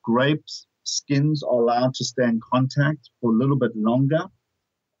the grapes' skins are allowed to stay in contact for a little bit longer,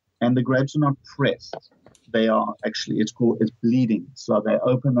 and the grapes are not pressed. They are actually, it's bleeding. So they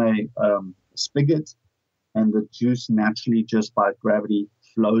open a spigot, and the juice naturally, just by gravity,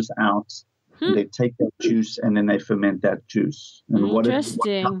 flows out. And they take that juice and then they ferment that juice. And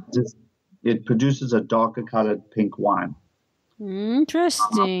Interesting. It produces a darker colored pink wine.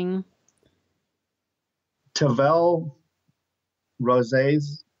 Interesting. Tavel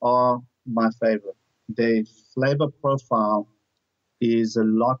rosés are my favorite. Their flavor profile is a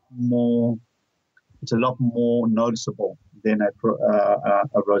lot more noticeable than a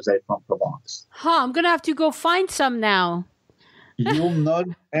rosé from Provence. I'm gonna have to go find some now. You'll know,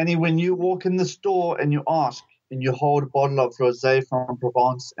 Annie, when you walk in the store and you ask and you hold a bottle of rosé from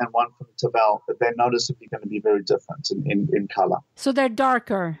Provence and one from Tavel, but they're noticeably going to be very different in color. So they're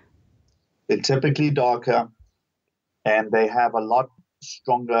darker. They're typically darker, and they have a lot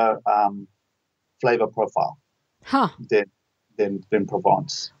stronger flavor profile than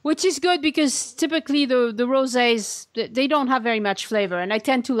Provence. Which is good because typically the rosés, they don't have very much flavor, and I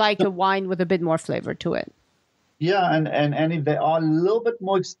tend to like a wine with a bit more flavor to it. Yeah, and they are a little bit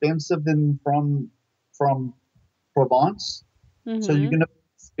more expensive than from Provence. Mm-hmm. So you're going to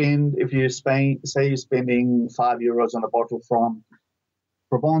spend, if you say you're spending €5 on a bottle from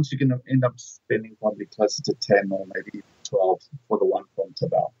Provence, you're going to end up spending probably closer to 10 or maybe 12 for the one from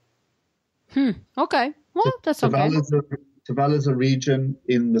Tavel. Okay. Well, that's okay. Tavel is a region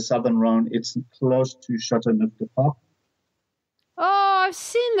in the southern Rhone. It's close to Châteauneuf-du-Pape. Oh, I've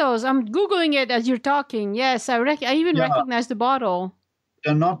seen those. I'm Googling it as you're talking. Yes, I even recognize the bottle.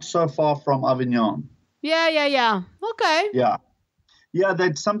 They're not so far from Avignon. Yeah. Okay. Yeah,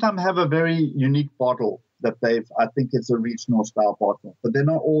 they sometimes have a very unique bottle that I think it's a regional style bottle. But they're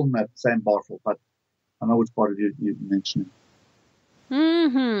not all in that same bottle. But I know which bottle you're mentioning.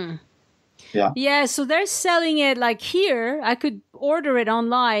 Mm-hmm. Yeah, so they're selling it like here. I could order it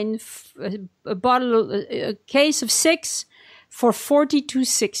online, a case of 6 for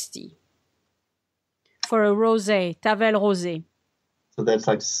 $42.60 for a rosé, Tavel rosé. So that's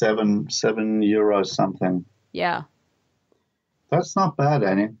like €7 something. Yeah. That's not bad,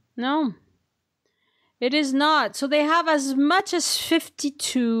 Annie. No, it is not. So they have as much as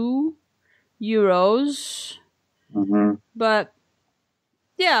 €52. Mm-hmm. But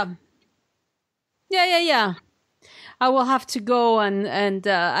yeah. I will have to go and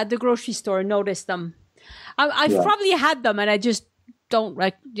at the grocery store notice them. I've probably had them and I just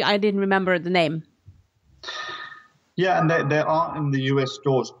I didn't remember the name. Yeah, and they are in the US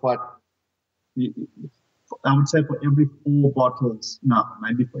stores quite, I would say for every 4 bottles, no,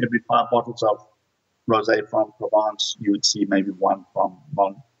 maybe for every 5 bottles of rosé from Provence, you would see maybe one from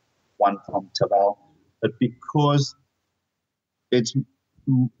Tavel. But because it's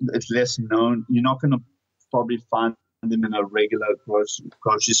less known, you're not going to probably find them in a regular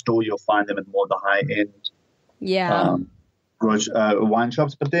grocery store. You'll find them at more the high end wine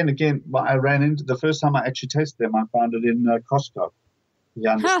shops. But then again, I ran into the first time I actually tasted them, I found it in Costco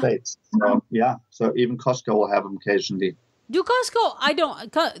here in the States. So even Costco will have them occasionally. Do Costco? I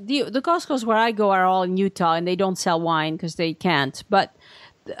don't. The Costco's where I go are all in Utah, and they don't sell wine because they can't. But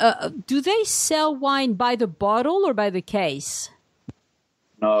do they sell wine by the bottle or by the case?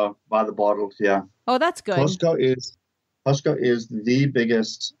 No, by the bottles, yeah. Oh, that's good. Costco is the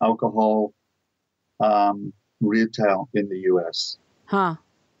biggest alcohol retail in the US. Huh.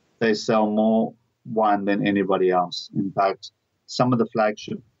 They sell more wine than anybody else. In fact, some of the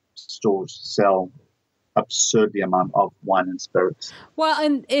flagship stores sell absurdly amount of wine and spirits. Well,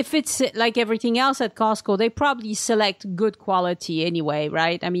 and if it's like everything else at Costco, they probably select good quality anyway,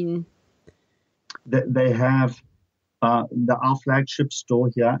 right? I mean, they have our flagship store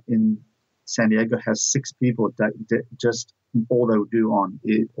here in San Diego has 6 people that just all they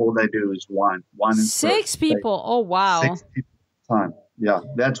do is wine and spirits. 6 people. Oh, wow. 6 people at a time. Yeah,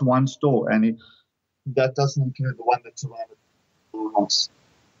 that's one store, and that doesn't include the one that's around the house.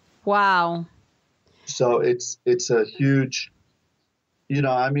 Wow. So it's a huge,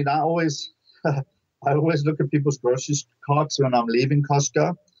 I mean, I always look at people's grocery carts when I'm leaving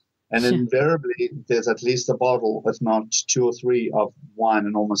Costco, and invariably there's at least a bottle, if not 2 or 3, of wine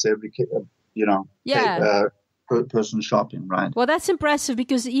in almost every, person shopping, right? Well, that's impressive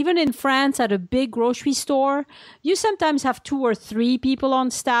because even in France at a big grocery store, you sometimes have 2 or 3 people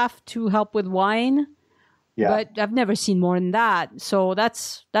on staff to help with wine. Yeah. But I've never seen more than that. So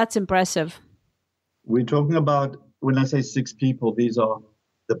that's impressive. We're talking about, when I say 6 people, these are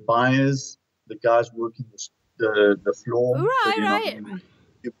the buyers, the guys working the floor. Right.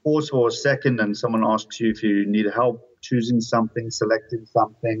 You pause for a second and someone asks you if you need help choosing something, selecting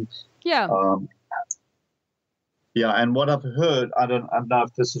something. Yeah. And what I've heard, I don't know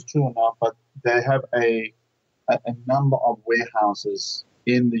if this is true or not, but they have a number of warehouses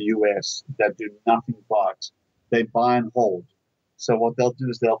in the US that do nothing but they buy and hold. So what they'll do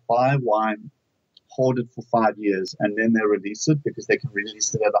is they'll buy wine, hold it for 5 years, and then they release it because they can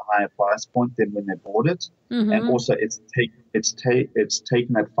release it at a higher price point than when they bought it. Mm-hmm. And also it's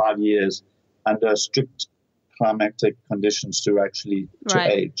taken at 5 years under strict climatic conditions to actually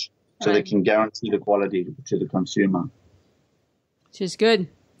age. So they can guarantee the quality to the consumer. Which is good.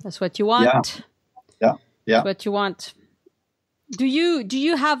 That's what you want. Yeah. That's what you want. Do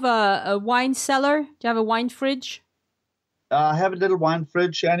you have a wine cellar? Do you have a wine fridge? I have a little wine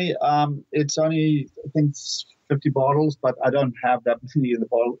fridge, Annie. It's only, I think, 50 bottles, but I don't have that many in the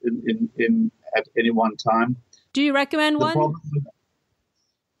bottle in at any one time. Do you recommend one?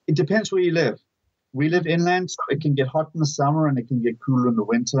 It depends where you live. We live inland, so it can get hot in the summer and it can get cooler in the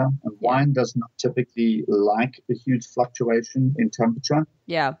winter. And wine does not typically like a huge fluctuation in temperature.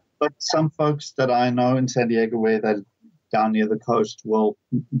 Yeah. But some folks that I know in San Diego, where they're down near the coast, will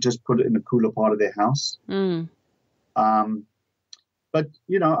just put it in a cooler part of their house. Mm. But,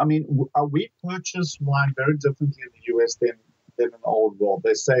 I mean, we purchase wine very differently in the U.S. than in the old world.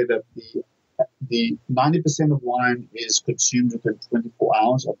 They say that the 90% of wine is consumed within 24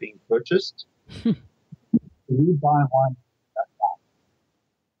 hours of being purchased. We buy wine that time.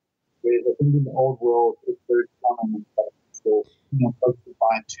 Whereas I think in the old world, it's very common. So, folks will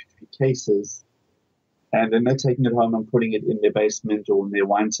buy 2-3 cases, and then they're taking it home and putting it in their basement or in their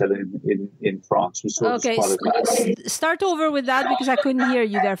wine cellar in France. Okay, start over with that because I couldn't hear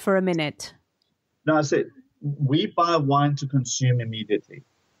you there for a minute. No, I said we buy wine to consume immediately.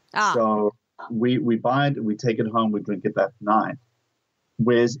 So we buy it, we take it home, we drink it that night.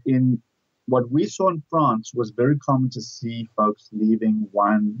 Whereas in what we saw in France was very common to see folks leaving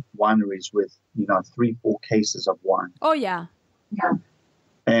wineries with, 3-4 cases of wine. Oh, yeah. Yeah.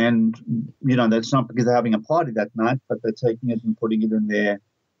 And, that's not because they're having a party that night, but they're taking it and putting it in their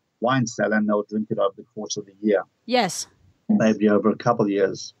wine cellar and they'll drink it over the course of the year. Yes. Maybe over a couple of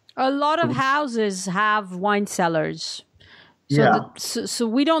years. A lot of houses have wine cellars. So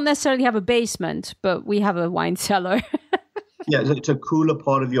we don't necessarily have a basement, but we have a wine cellar. Yeah, it's a cooler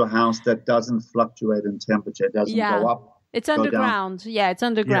part of your house that doesn't fluctuate in temperature. It doesn't go up. It's underground. Yeah, it's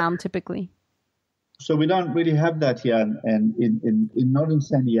underground typically. So we don't really have that here, and in not in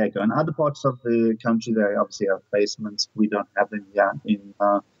San Diego. In other parts of the country, they obviously have basements. We don't have them here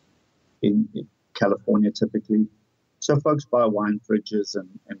in California typically. So folks buy wine fridges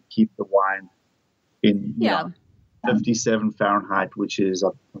and keep the wine in 57 Fahrenheit, which is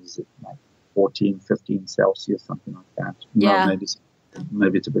what is it, like 14, 15 Celsius, something like that. Yeah. No,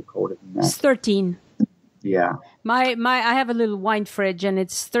 maybe it's a bit colder than that. It's 13. Yeah. I have a little wine fridge and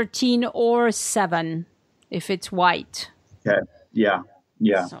it's 13 or 7 if it's white. Okay. Yeah.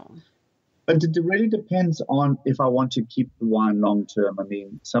 So. But it really depends on if I want to keep the wine long term. I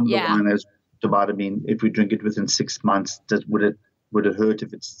mean, some of the wine has about, if we drink it within 6 months, would it hurt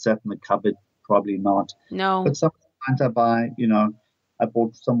if it's set in the cupboard? Probably not. No. But some wines I buy, I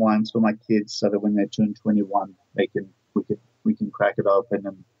bought some wines for my kids so that when they turn 21, we can crack it open,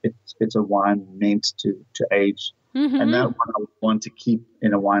 and it's a wine meant to age. Mm-hmm. And that one I would want to keep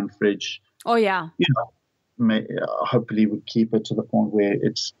in a wine fridge. Oh yeah. hopefully would keep it to the point where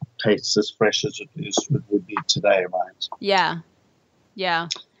it tastes as fresh as it would be today, right? Yeah. Yeah.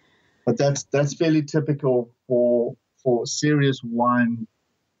 But that's fairly typical for serious wine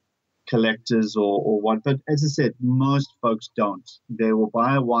collectors or what. But as I said, most folks don't. They will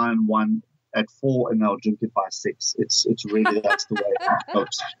buy a wine one at 4 and they'll drink it by 6. It's really that's the way it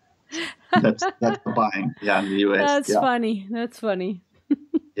goes. That's the buying, in the US. That's funny. That's funny.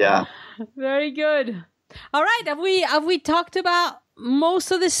 Yeah. Very good. All right. Have we talked about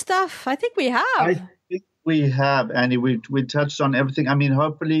most of this stuff? I think we have. I think we have, Annie. We touched on everything. I mean,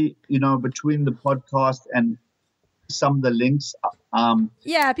 hopefully, between the podcast and some of the links.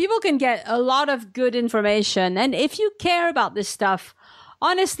 People can get a lot of good information. And if you care about this stuff,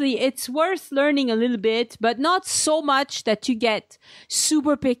 honestly, it's worth learning a little bit, but not so much that you get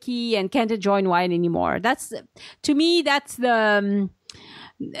super picky and can't enjoy wine anymore. To me, that's the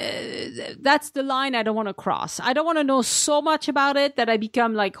line I don't want to cross. I don't want to know so much about it that I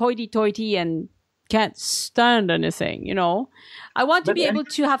become like hoity-toity and can't stand anything, I want to be able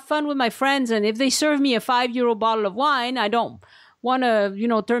to have fun with my friends, and if they serve me a €5 bottle of wine, I don't want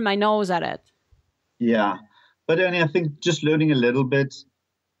to, turn my nose at it. Yeah. But Annie, I think just learning a little bit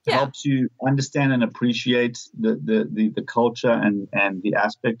helps you understand and appreciate the culture and the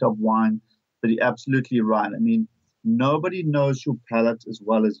aspect of wine. But you're absolutely right. I mean, nobody knows your palate as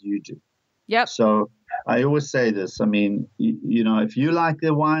well as you do. Yep. So I always say this. I mean, if you like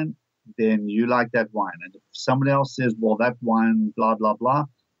the wine, then you like that wine. And if somebody else says, well, that wine, blah, blah, blah,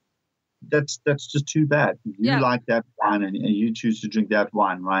 that's just too bad. You like that wine and you choose to drink that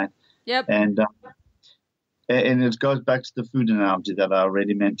wine, right? Yep. And it goes back to the food analogy that I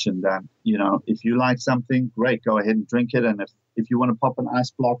already mentioned, that, if you like something, great, go ahead and drink it. And if you want to pop an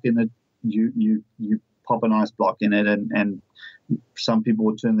ice block in it, you pop an ice block in it. And some people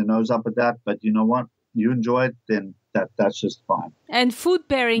will turn their nose up at that. But you know what? You enjoy it, then that's just fine. And food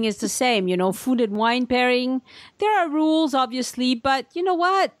pairing is the same, food and wine pairing. There are rules, obviously, but you know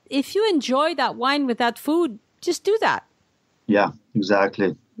what? If you enjoy that wine with that food, just do that. Yeah,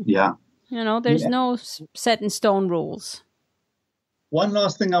 exactly. Yeah. There's no set in stone rules. One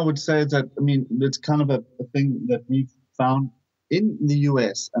last thing I would say is that, I mean, it's kind of a thing that we've found in the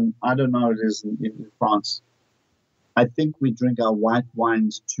US, and I don't know how it is in France. I think we drink our white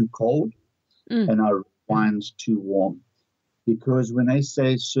wines too cold and our wines too warm, because when they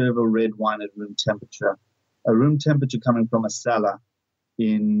say serve a red wine at room temperature coming from a cellar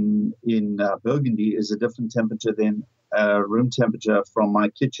in Burgundy is a different temperature than room temperature from my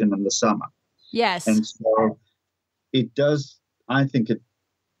kitchen in the summer. Yes. And so it does, I think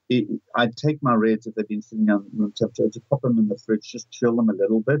I take my reds if they've been sitting on room temperature, just pop them in the fridge, just chill them a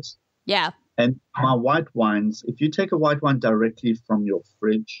little bit. Yeah. And my white wines, if you take a white wine directly from your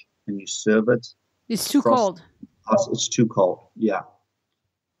fridge and you serve it, it's too cold. It's too cold. Yeah.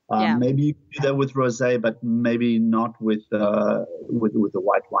 Maybe you can do that with rosé, but maybe not with the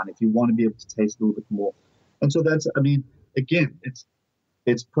white wine if you want to be able to taste a little bit more. And so that's, I mean, again,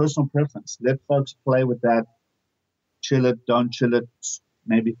 it's personal preference. Let folks play with that. Chill it, don't chill it.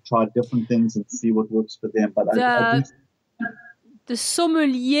 Maybe try different things and see what works for them. But the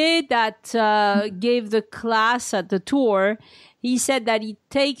sommelier that gave the class at the tour, he said that he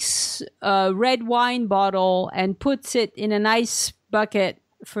takes a red wine bottle and puts it in an ice bucket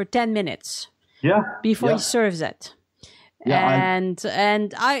for 10 minutes before he serves it. Yeah,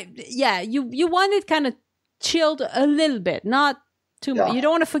 you want it kind of chilled a little bit, not too much. You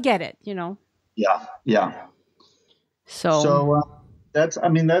don't want to forget it, Yeah. So that's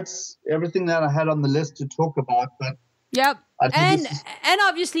everything that I had on the list to talk about. But yep, and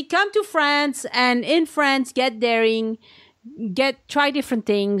obviously come to France, and in France get daring, try different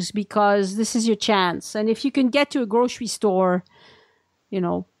things, because this is your chance. And if you can get to a grocery store,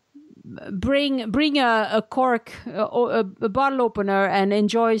 bring a cork, a bottle opener, and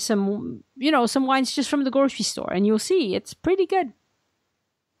enjoy some wines just from the grocery store, and you'll see it's pretty good.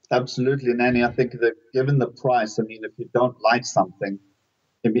 Absolutely, Nanny. I think that given the price, I mean, if you don't like something,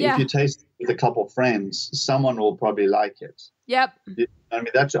 if you taste it with a couple of friends, someone will probably like it. Yep. I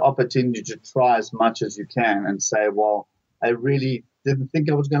mean, that's your opportunity to try as much as you can and say, well, I really didn't think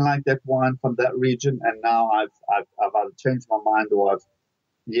I was going to like that wine from that region, and now I've either changed my mind or I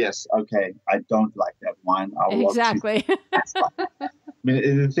don't like that wine. Exactly. I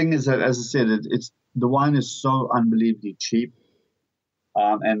mean, the thing is that, as I said, the wine is so unbelievably cheap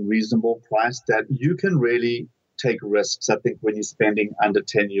and reasonable price that you can really take risks, I think, when you're spending under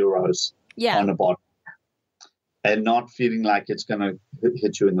 €10 on a bottle. and not feeling like it's going to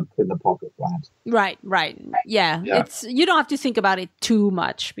hit you in the pocket, right? Right. Yeah. Yeah. You don't have to think about it too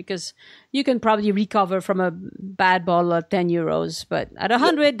much because you can probably recover from a bad bottle at 10 euros. But at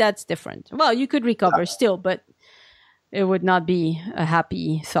 100, that's different. Well, you could recover still, but it would not be a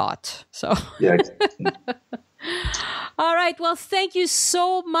happy thought. So, Yeah. Exactly. all right. Well, thank you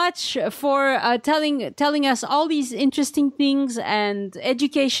so much for telling us all these interesting things and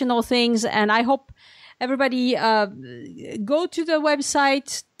educational things. And I hope everybody go to the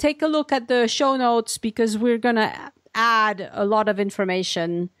website, take a look at the show notes because we're going to add a lot of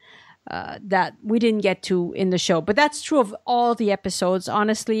information that we didn't get to in the show. But that's true of all the episodes.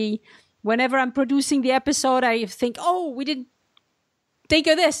 Honestly, whenever I'm producing the episode, I think, oh, we didn't think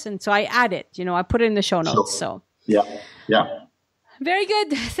of this. And so I add it, I put it in the show notes. So Yeah. very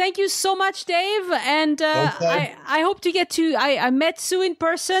good. Thank you so much, Dave. And Okay. I hope to get to, I met Sue in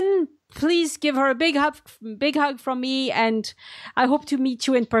person. Please give her a big hug from me. And I hope to meet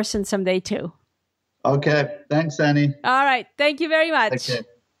you in person someday too. Okay. Thanks, Annie. All right. Thank you very much.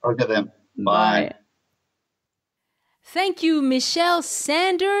 Okay then. Bye. Thank you, Michelle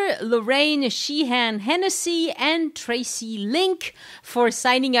Sander, Lorraine Sheehan Hennessy, and Tracy Link for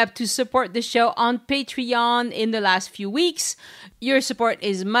signing up to support the show on Patreon in the last few weeks. Your support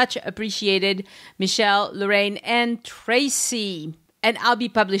is much appreciated, Michelle, Lorraine, and Tracy. And I'll be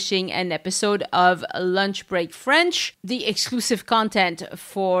publishing an episode of Lunch Break French, the exclusive content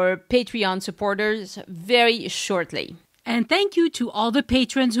for Patreon supporters, very shortly. And thank you to all the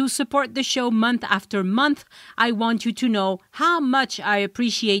patrons who support the show month after month. I want you to know how much I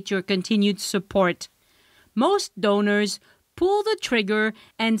appreciate your continued support. Most donors pull the trigger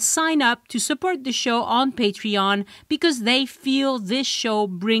and sign up to support the show on Patreon because they feel this show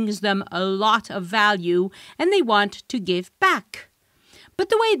brings them a lot of value and they want to give back. But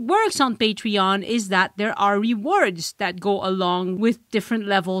the way it works on Patreon is that there are rewards that go along with different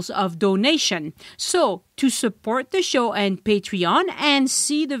levels of donation. So, to support the show and Patreon and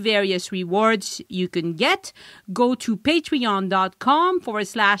see the various rewards you can get, go to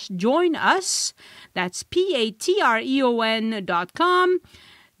patreon.com/join us. That's patreon.com.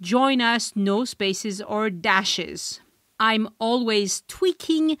 Join us, no spaces or dashes. I'm always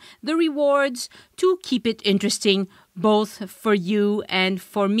tweaking the rewards to keep it interesting, both for you and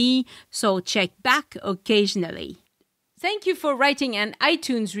for me, so check back occasionally. Thank you for writing an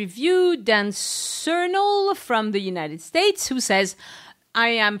iTunes review, Dan Cernal from the United States, who says, I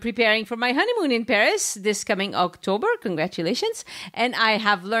am preparing for my honeymoon in Paris this coming October. Congratulations. And I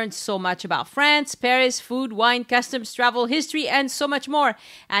have learned so much about France, Paris, food, wine, customs, travel, history, and so much more.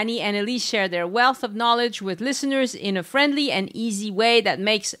 Annie and Elise share their wealth of knowledge with listeners in a friendly and easy way that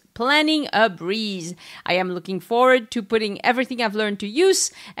makes planning a breeze. I am looking forward to putting everything I've learned to use,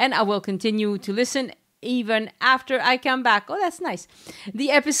 and I will continue to listen even after I come back. Oh, that's nice. The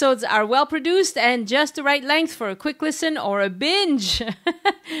episodes are well produced and just the right length for a quick listen or a binge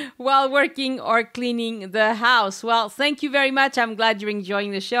while working or cleaning the house. Well, thank you very much. I'm glad you're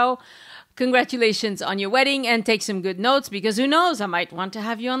enjoying the show. Congratulations on your wedding and take some good notes because who knows, I might want to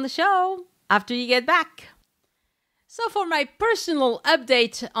have you on the show after you get back. So for my personal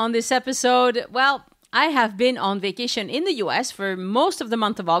update on this episode, well, I have been on vacation in the US for most of the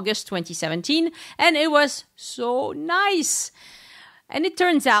month of August 2017, and it was so nice. And it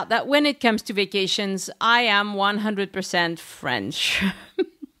turns out that when it comes to vacations, I am 100% French.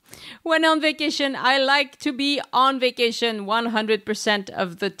 When on vacation, I like to be on vacation 100%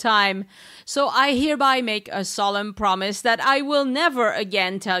 of the time. So I hereby make a solemn promise that I will never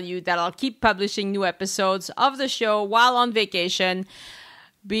again tell you that I'll keep publishing new episodes of the show while on vacation,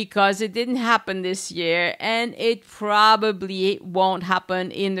 because it didn't happen this year and it probably won't happen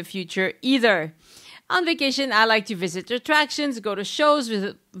in the future either. On vacation, I like to visit attractions, go to shows,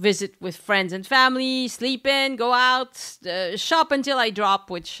 visit with friends and family, sleep in, go out, shop until I drop,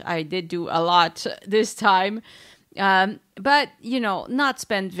 which I did do a lot this time. But, not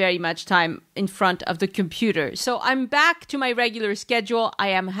spend very much time in front of the computer. So I'm back to my regular schedule. I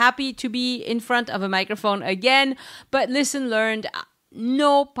am happy to be in front of a microphone again, but listen learned,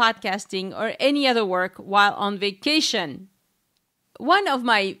 no podcasting or any other work while on vacation. One of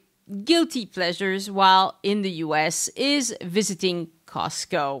my guilty pleasures while in the US is visiting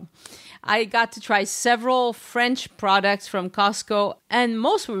Costco. I got to try several French products from Costco and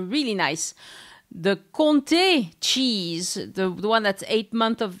most were really nice. The Comté cheese, the one that's 8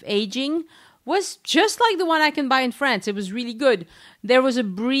 months of aging, was just like the one I can buy in France. It was really good. There was a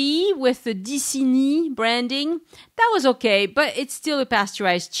brie with the Dicigny branding. That was okay, but it's still a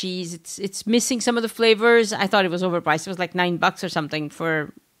pasteurized cheese. It's missing some of the flavors. I thought it was overpriced. It was like $9 or something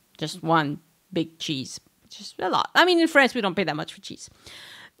for just one big cheese. which is a lot. I mean, in France, we don't pay that much for cheese.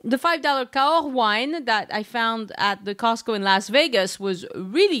 The $5 Cahors wine that I found at the Costco in Las Vegas was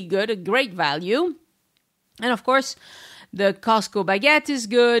really good, a great value. And of course, the Costco baguette is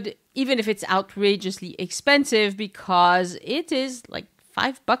good, even if it's outrageously expensive, because it is like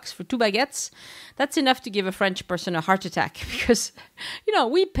 $5 for 2 baguettes. That's enough to give a French person a heart attack because,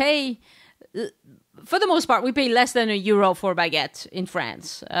 we pay, for the most part, we pay less than €1 for a baguette in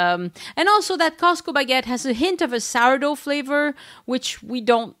France. And also that Costco baguette has a hint of a sourdough flavor, which we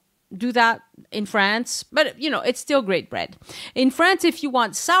don't do that in France. But, it's still great bread. In France, if you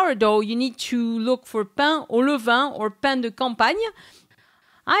want sourdough, you need to look for pain au levain or pain de campagne.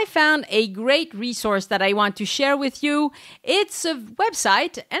 I found a great resource that I want to share with you. It's a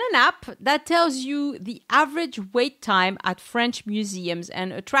website and an app that tells you the average wait time at French museums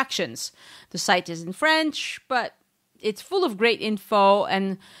and attractions. The site is in French, but it's full of great info,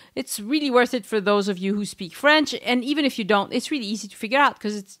 and it's really worth it for those of you who speak French. And even if you don't, it's really easy to figure out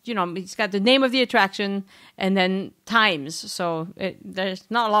because it's got the name of the attraction and then times. So there's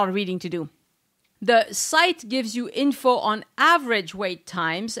not a lot of reading to do. The site gives you info on average wait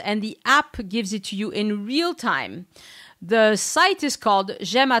times, and the app gives it to you in real time. The site is called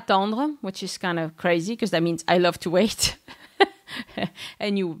J'aime attendre, which is kind of crazy because that means I love to wait.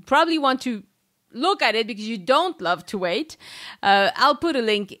 And you probably want to look at it because you don't love to wait. I'll put a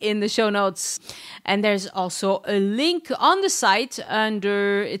link in the show notes. And there's also a link on the site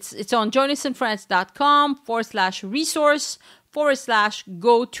under, it's on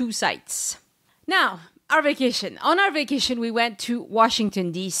journalistinfrance.com/resource/go-to-sites. Now, our vacation. On our vacation, we went to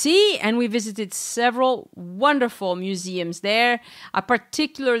Washington, D.C., and we visited several wonderful museums there. I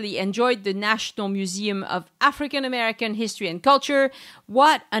particularly enjoyed the National Museum of African American History and Culture.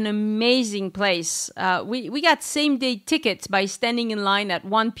 What an amazing place. We got same-day tickets by standing in line at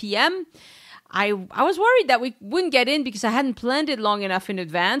 1 p.m., I was worried that we wouldn't get in because I hadn't planned it long enough in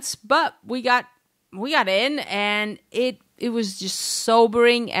advance, but we got in, and it was just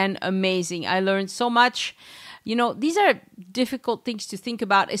sobering and amazing. I learned so much. These are difficult things to think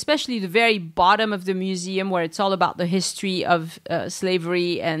about, especially the very bottom of the museum where it's all about the history of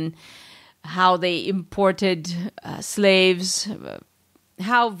slavery and how they imported slaves,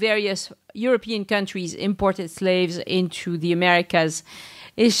 how various European countries imported slaves into the Americas.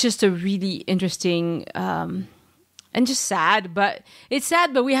 It's just a really interesting and just sad, but it's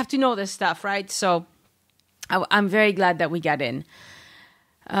sad, but we have to know this stuff, right? So I'm very glad that we got in.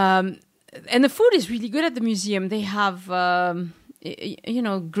 And the food is really good at the museum. They have,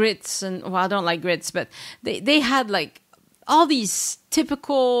 grits and, well, I don't like grits, but they had like all these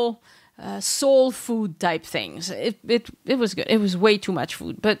typical soul food type things. It was good. It was way too much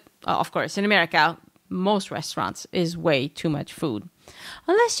food. But of course, in America, most restaurants is way too much food.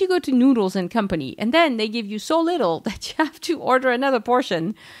 Unless you go to Noodles and Company, and then they give you so little that you have to order another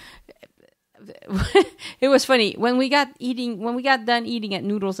portion. It was funny when we got done eating at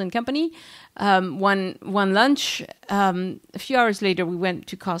Noodles and Company. One lunch. A few hours later, we went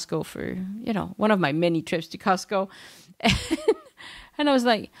to Costco for one of my many trips to Costco, and I was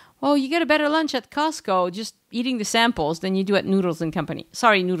like, "Well, you get a better lunch at Costco just eating the samples than you do at Noodles and Company."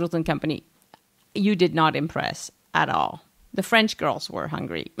 Sorry, Noodles and Company, you did not impress at all. The French girls were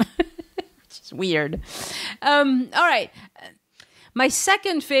hungry, which is weird. All right. My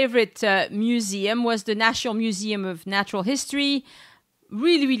second favorite museum was the National Museum of Natural History.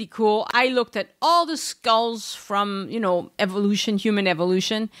 Really, really cool. I looked at all the skulls from, evolution, human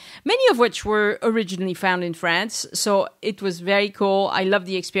evolution, many of which were originally found in France. So it was very cool. I love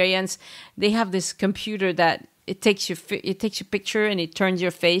the experience. They have this computer that it takes your picture and it turns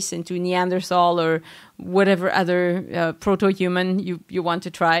your face into Neanderthal or whatever other proto-human you want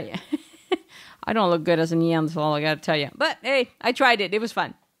to try. I don't look good as a Neanderthal, I gotta tell you. But hey, I tried it. It was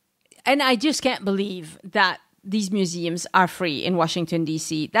fun. And I just can't believe that these museums are free in Washington,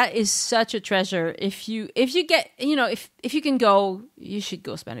 D.C. That is such a treasure. If you get, if you can go, you should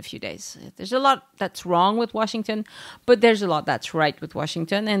go spend a few days. There's a lot that's wrong with Washington, but there's a lot that's right with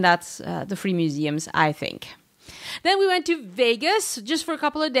Washington, and that's the free museums, I think. Then we went to Vegas just for a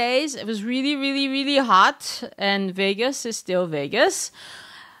couple of days. It was really, really, really hot, and Vegas is still Vegas.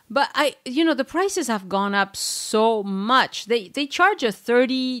 But the prices have gone up so much. They charge a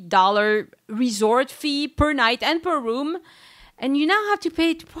 $30 resort fee per night and per room, and you now have to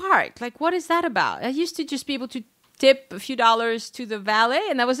pay to park. Like, what is that about? I used to just be able to tip a few dollars to the valet,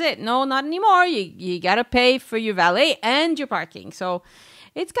 and that was it. No, not anymore. You got to pay for your valet and your parking. So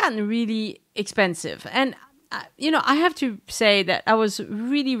it's gotten really expensive. And I have to say that I was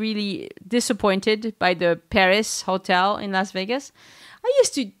really, really disappointed by the Paris hotel in Las Vegas. I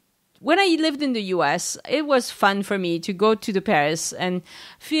used to When I lived in the US, it was fun for me to go to the Paris and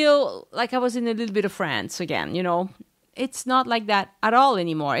feel like I was in a little bit of France again, you know. It's not like that at all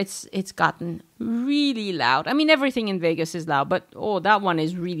anymore. It's gotten really loud. I mean, everything in Vegas is loud, but that one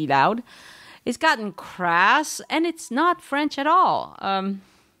is really loud. It's gotten crass, and it's not French at all.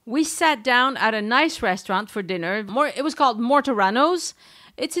 We sat down at a nice restaurant for dinner. It was called Mortorano's.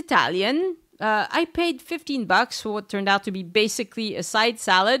 It's Italian. I paid $15 for what turned out to be basically a side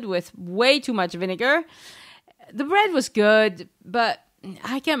salad with way too much vinegar. The bread was good, but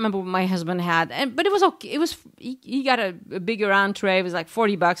I can't remember what my husband had. But it was okay. He got a bigger entree. It was like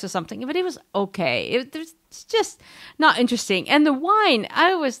 $40 or something, but it was okay. It's just not interesting. And the wine,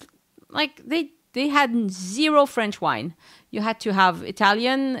 I was like, they had zero French wine. You had to have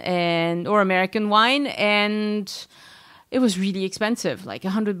Italian or American wine, and it was really expensive. Like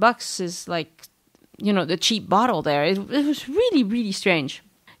 $100 is like, you know, the cheap bottle there. It was really, really strange.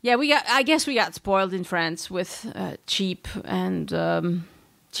 Yeah, I guess we got spoiled in France with cheap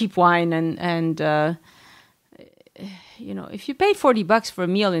wine and you know, if you pay $40 for a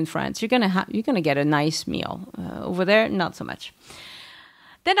meal in France, you're gonna get a nice meal. Over there, not so much.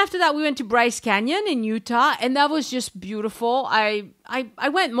 Then after that, we went to Bryce Canyon in Utah, and that was just beautiful. I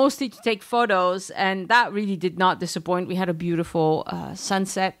went mostly to take photos, and that really did not disappoint. We had a beautiful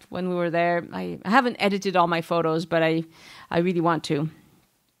sunset when we were there. I haven't edited all my photos, but I really want to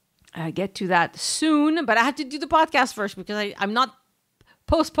get to that soon. But I had to do the podcast first because I'm not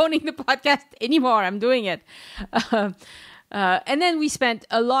postponing the podcast anymore. I'm doing it. And then we spent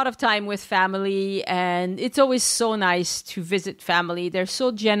a lot of time with family, and it's always so nice to visit family. They're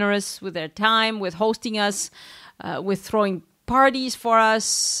so generous with their time, with hosting us, with throwing parties for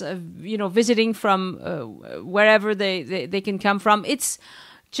us, you know, visiting from wherever they can come from. It's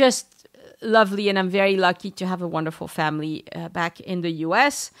just lovely, and I'm very lucky to have a wonderful family back in the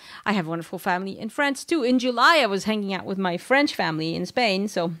US. I have a wonderful family in France too. In July, I was hanging out with my French family in Spain,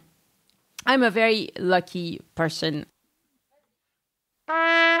 so I'm a very lucky person.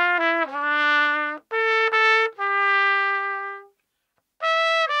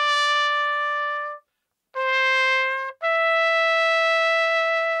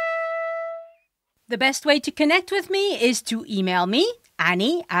 The best way to connect with me is to email me,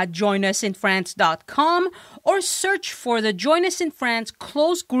 Annie@joinusinfrance.com, or search for the Join Us in France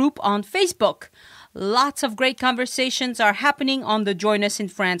closed group on Facebook. Lots of great conversations are happening on the Join Us in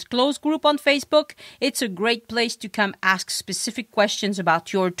France closed group on Facebook. It's a great place to come ask specific questions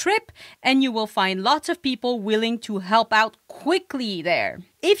about your trip, and you will find lots of people willing to help out quickly there.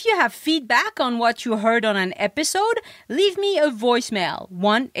 If you have feedback on what you heard on an episode, leave me a voicemail,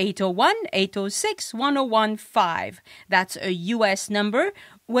 1-801-806-1015. That's a US number,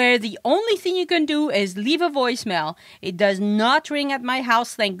 where the only thing you can do is leave a voicemail. It does not ring at my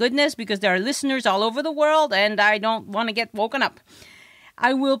house, thank goodness, because there are listeners all over the world and I don't want to get woken up.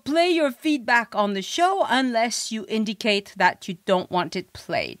 I will play your feedback on the show unless you indicate that you don't want it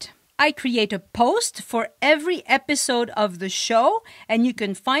played. I create a post for every episode of the show, and you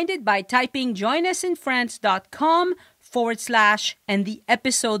can find it by typing joinusinfrance.com/ and the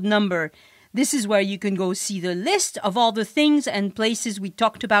episode number. This is where you can go see the list of all the things and places we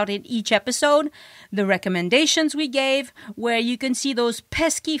talked about in each episode, the recommendations we gave, where you can see those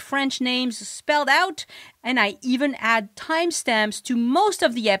pesky French names spelled out, and I even add timestamps to most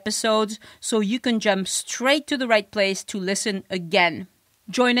of the episodes so you can jump straight to the right place to listen again.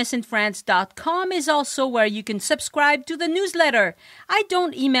 Joinusinfrance.com is also where you can subscribe to the newsletter. I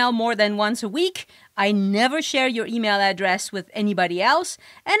don't email more than once a week. I never share your email address with anybody else,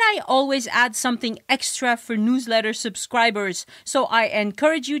 and I always add something extra for newsletter subscribers, so I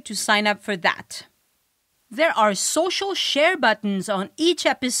encourage you to sign up for that. There are social share buttons on each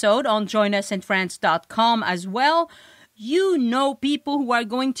episode on joinusinfrance.com as well. You know people who are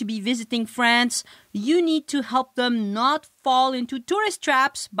going to be visiting France. You need to help them not fall into tourist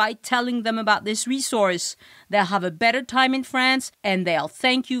traps by telling them about this resource. They'll have a better time in France, and they'll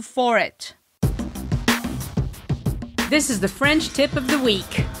thank you for it. This is the French tip of the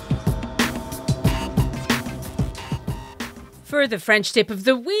week. For the French tip of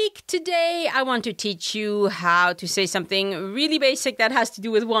the week today, I want to teach you how to say something really basic that has to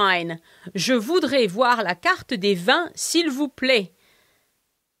do with wine. Je voudrais voir la carte des vins, s'il vous plaît.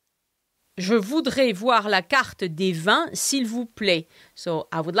 Je voudrais voir la carte des vins, s'il vous plaît. So,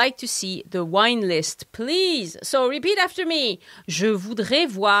 I would like to see the wine list, please. So, repeat after me. Je voudrais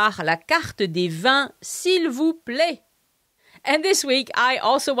voir la carte des vins, s'il vous plaît. And this week, I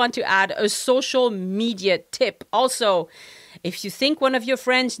also want to add a social media tip. Also, if you think one of your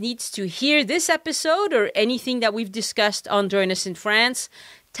friends needs to hear this episode or anything that we've discussed on Join Us in France,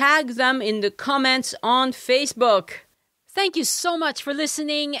 tag them in the comments on Facebook. Thank you so much for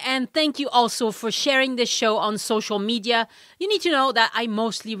listening, and thank you also for sharing this show on social media. You need to know that I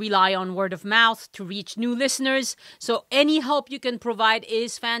mostly rely on word of mouth to reach new listeners, so any help you can provide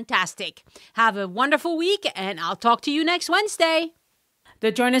is fantastic. Have a wonderful week, and I'll talk to you next Wednesday.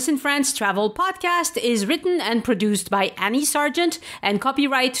 The Join Us in France Travel Podcast is written and produced by Annie Sargent and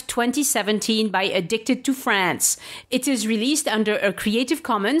copyright 2017 by Addicted to France. It is released under a Creative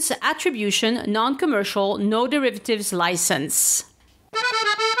Commons Attribution, Non-Commercial, No Derivatives license.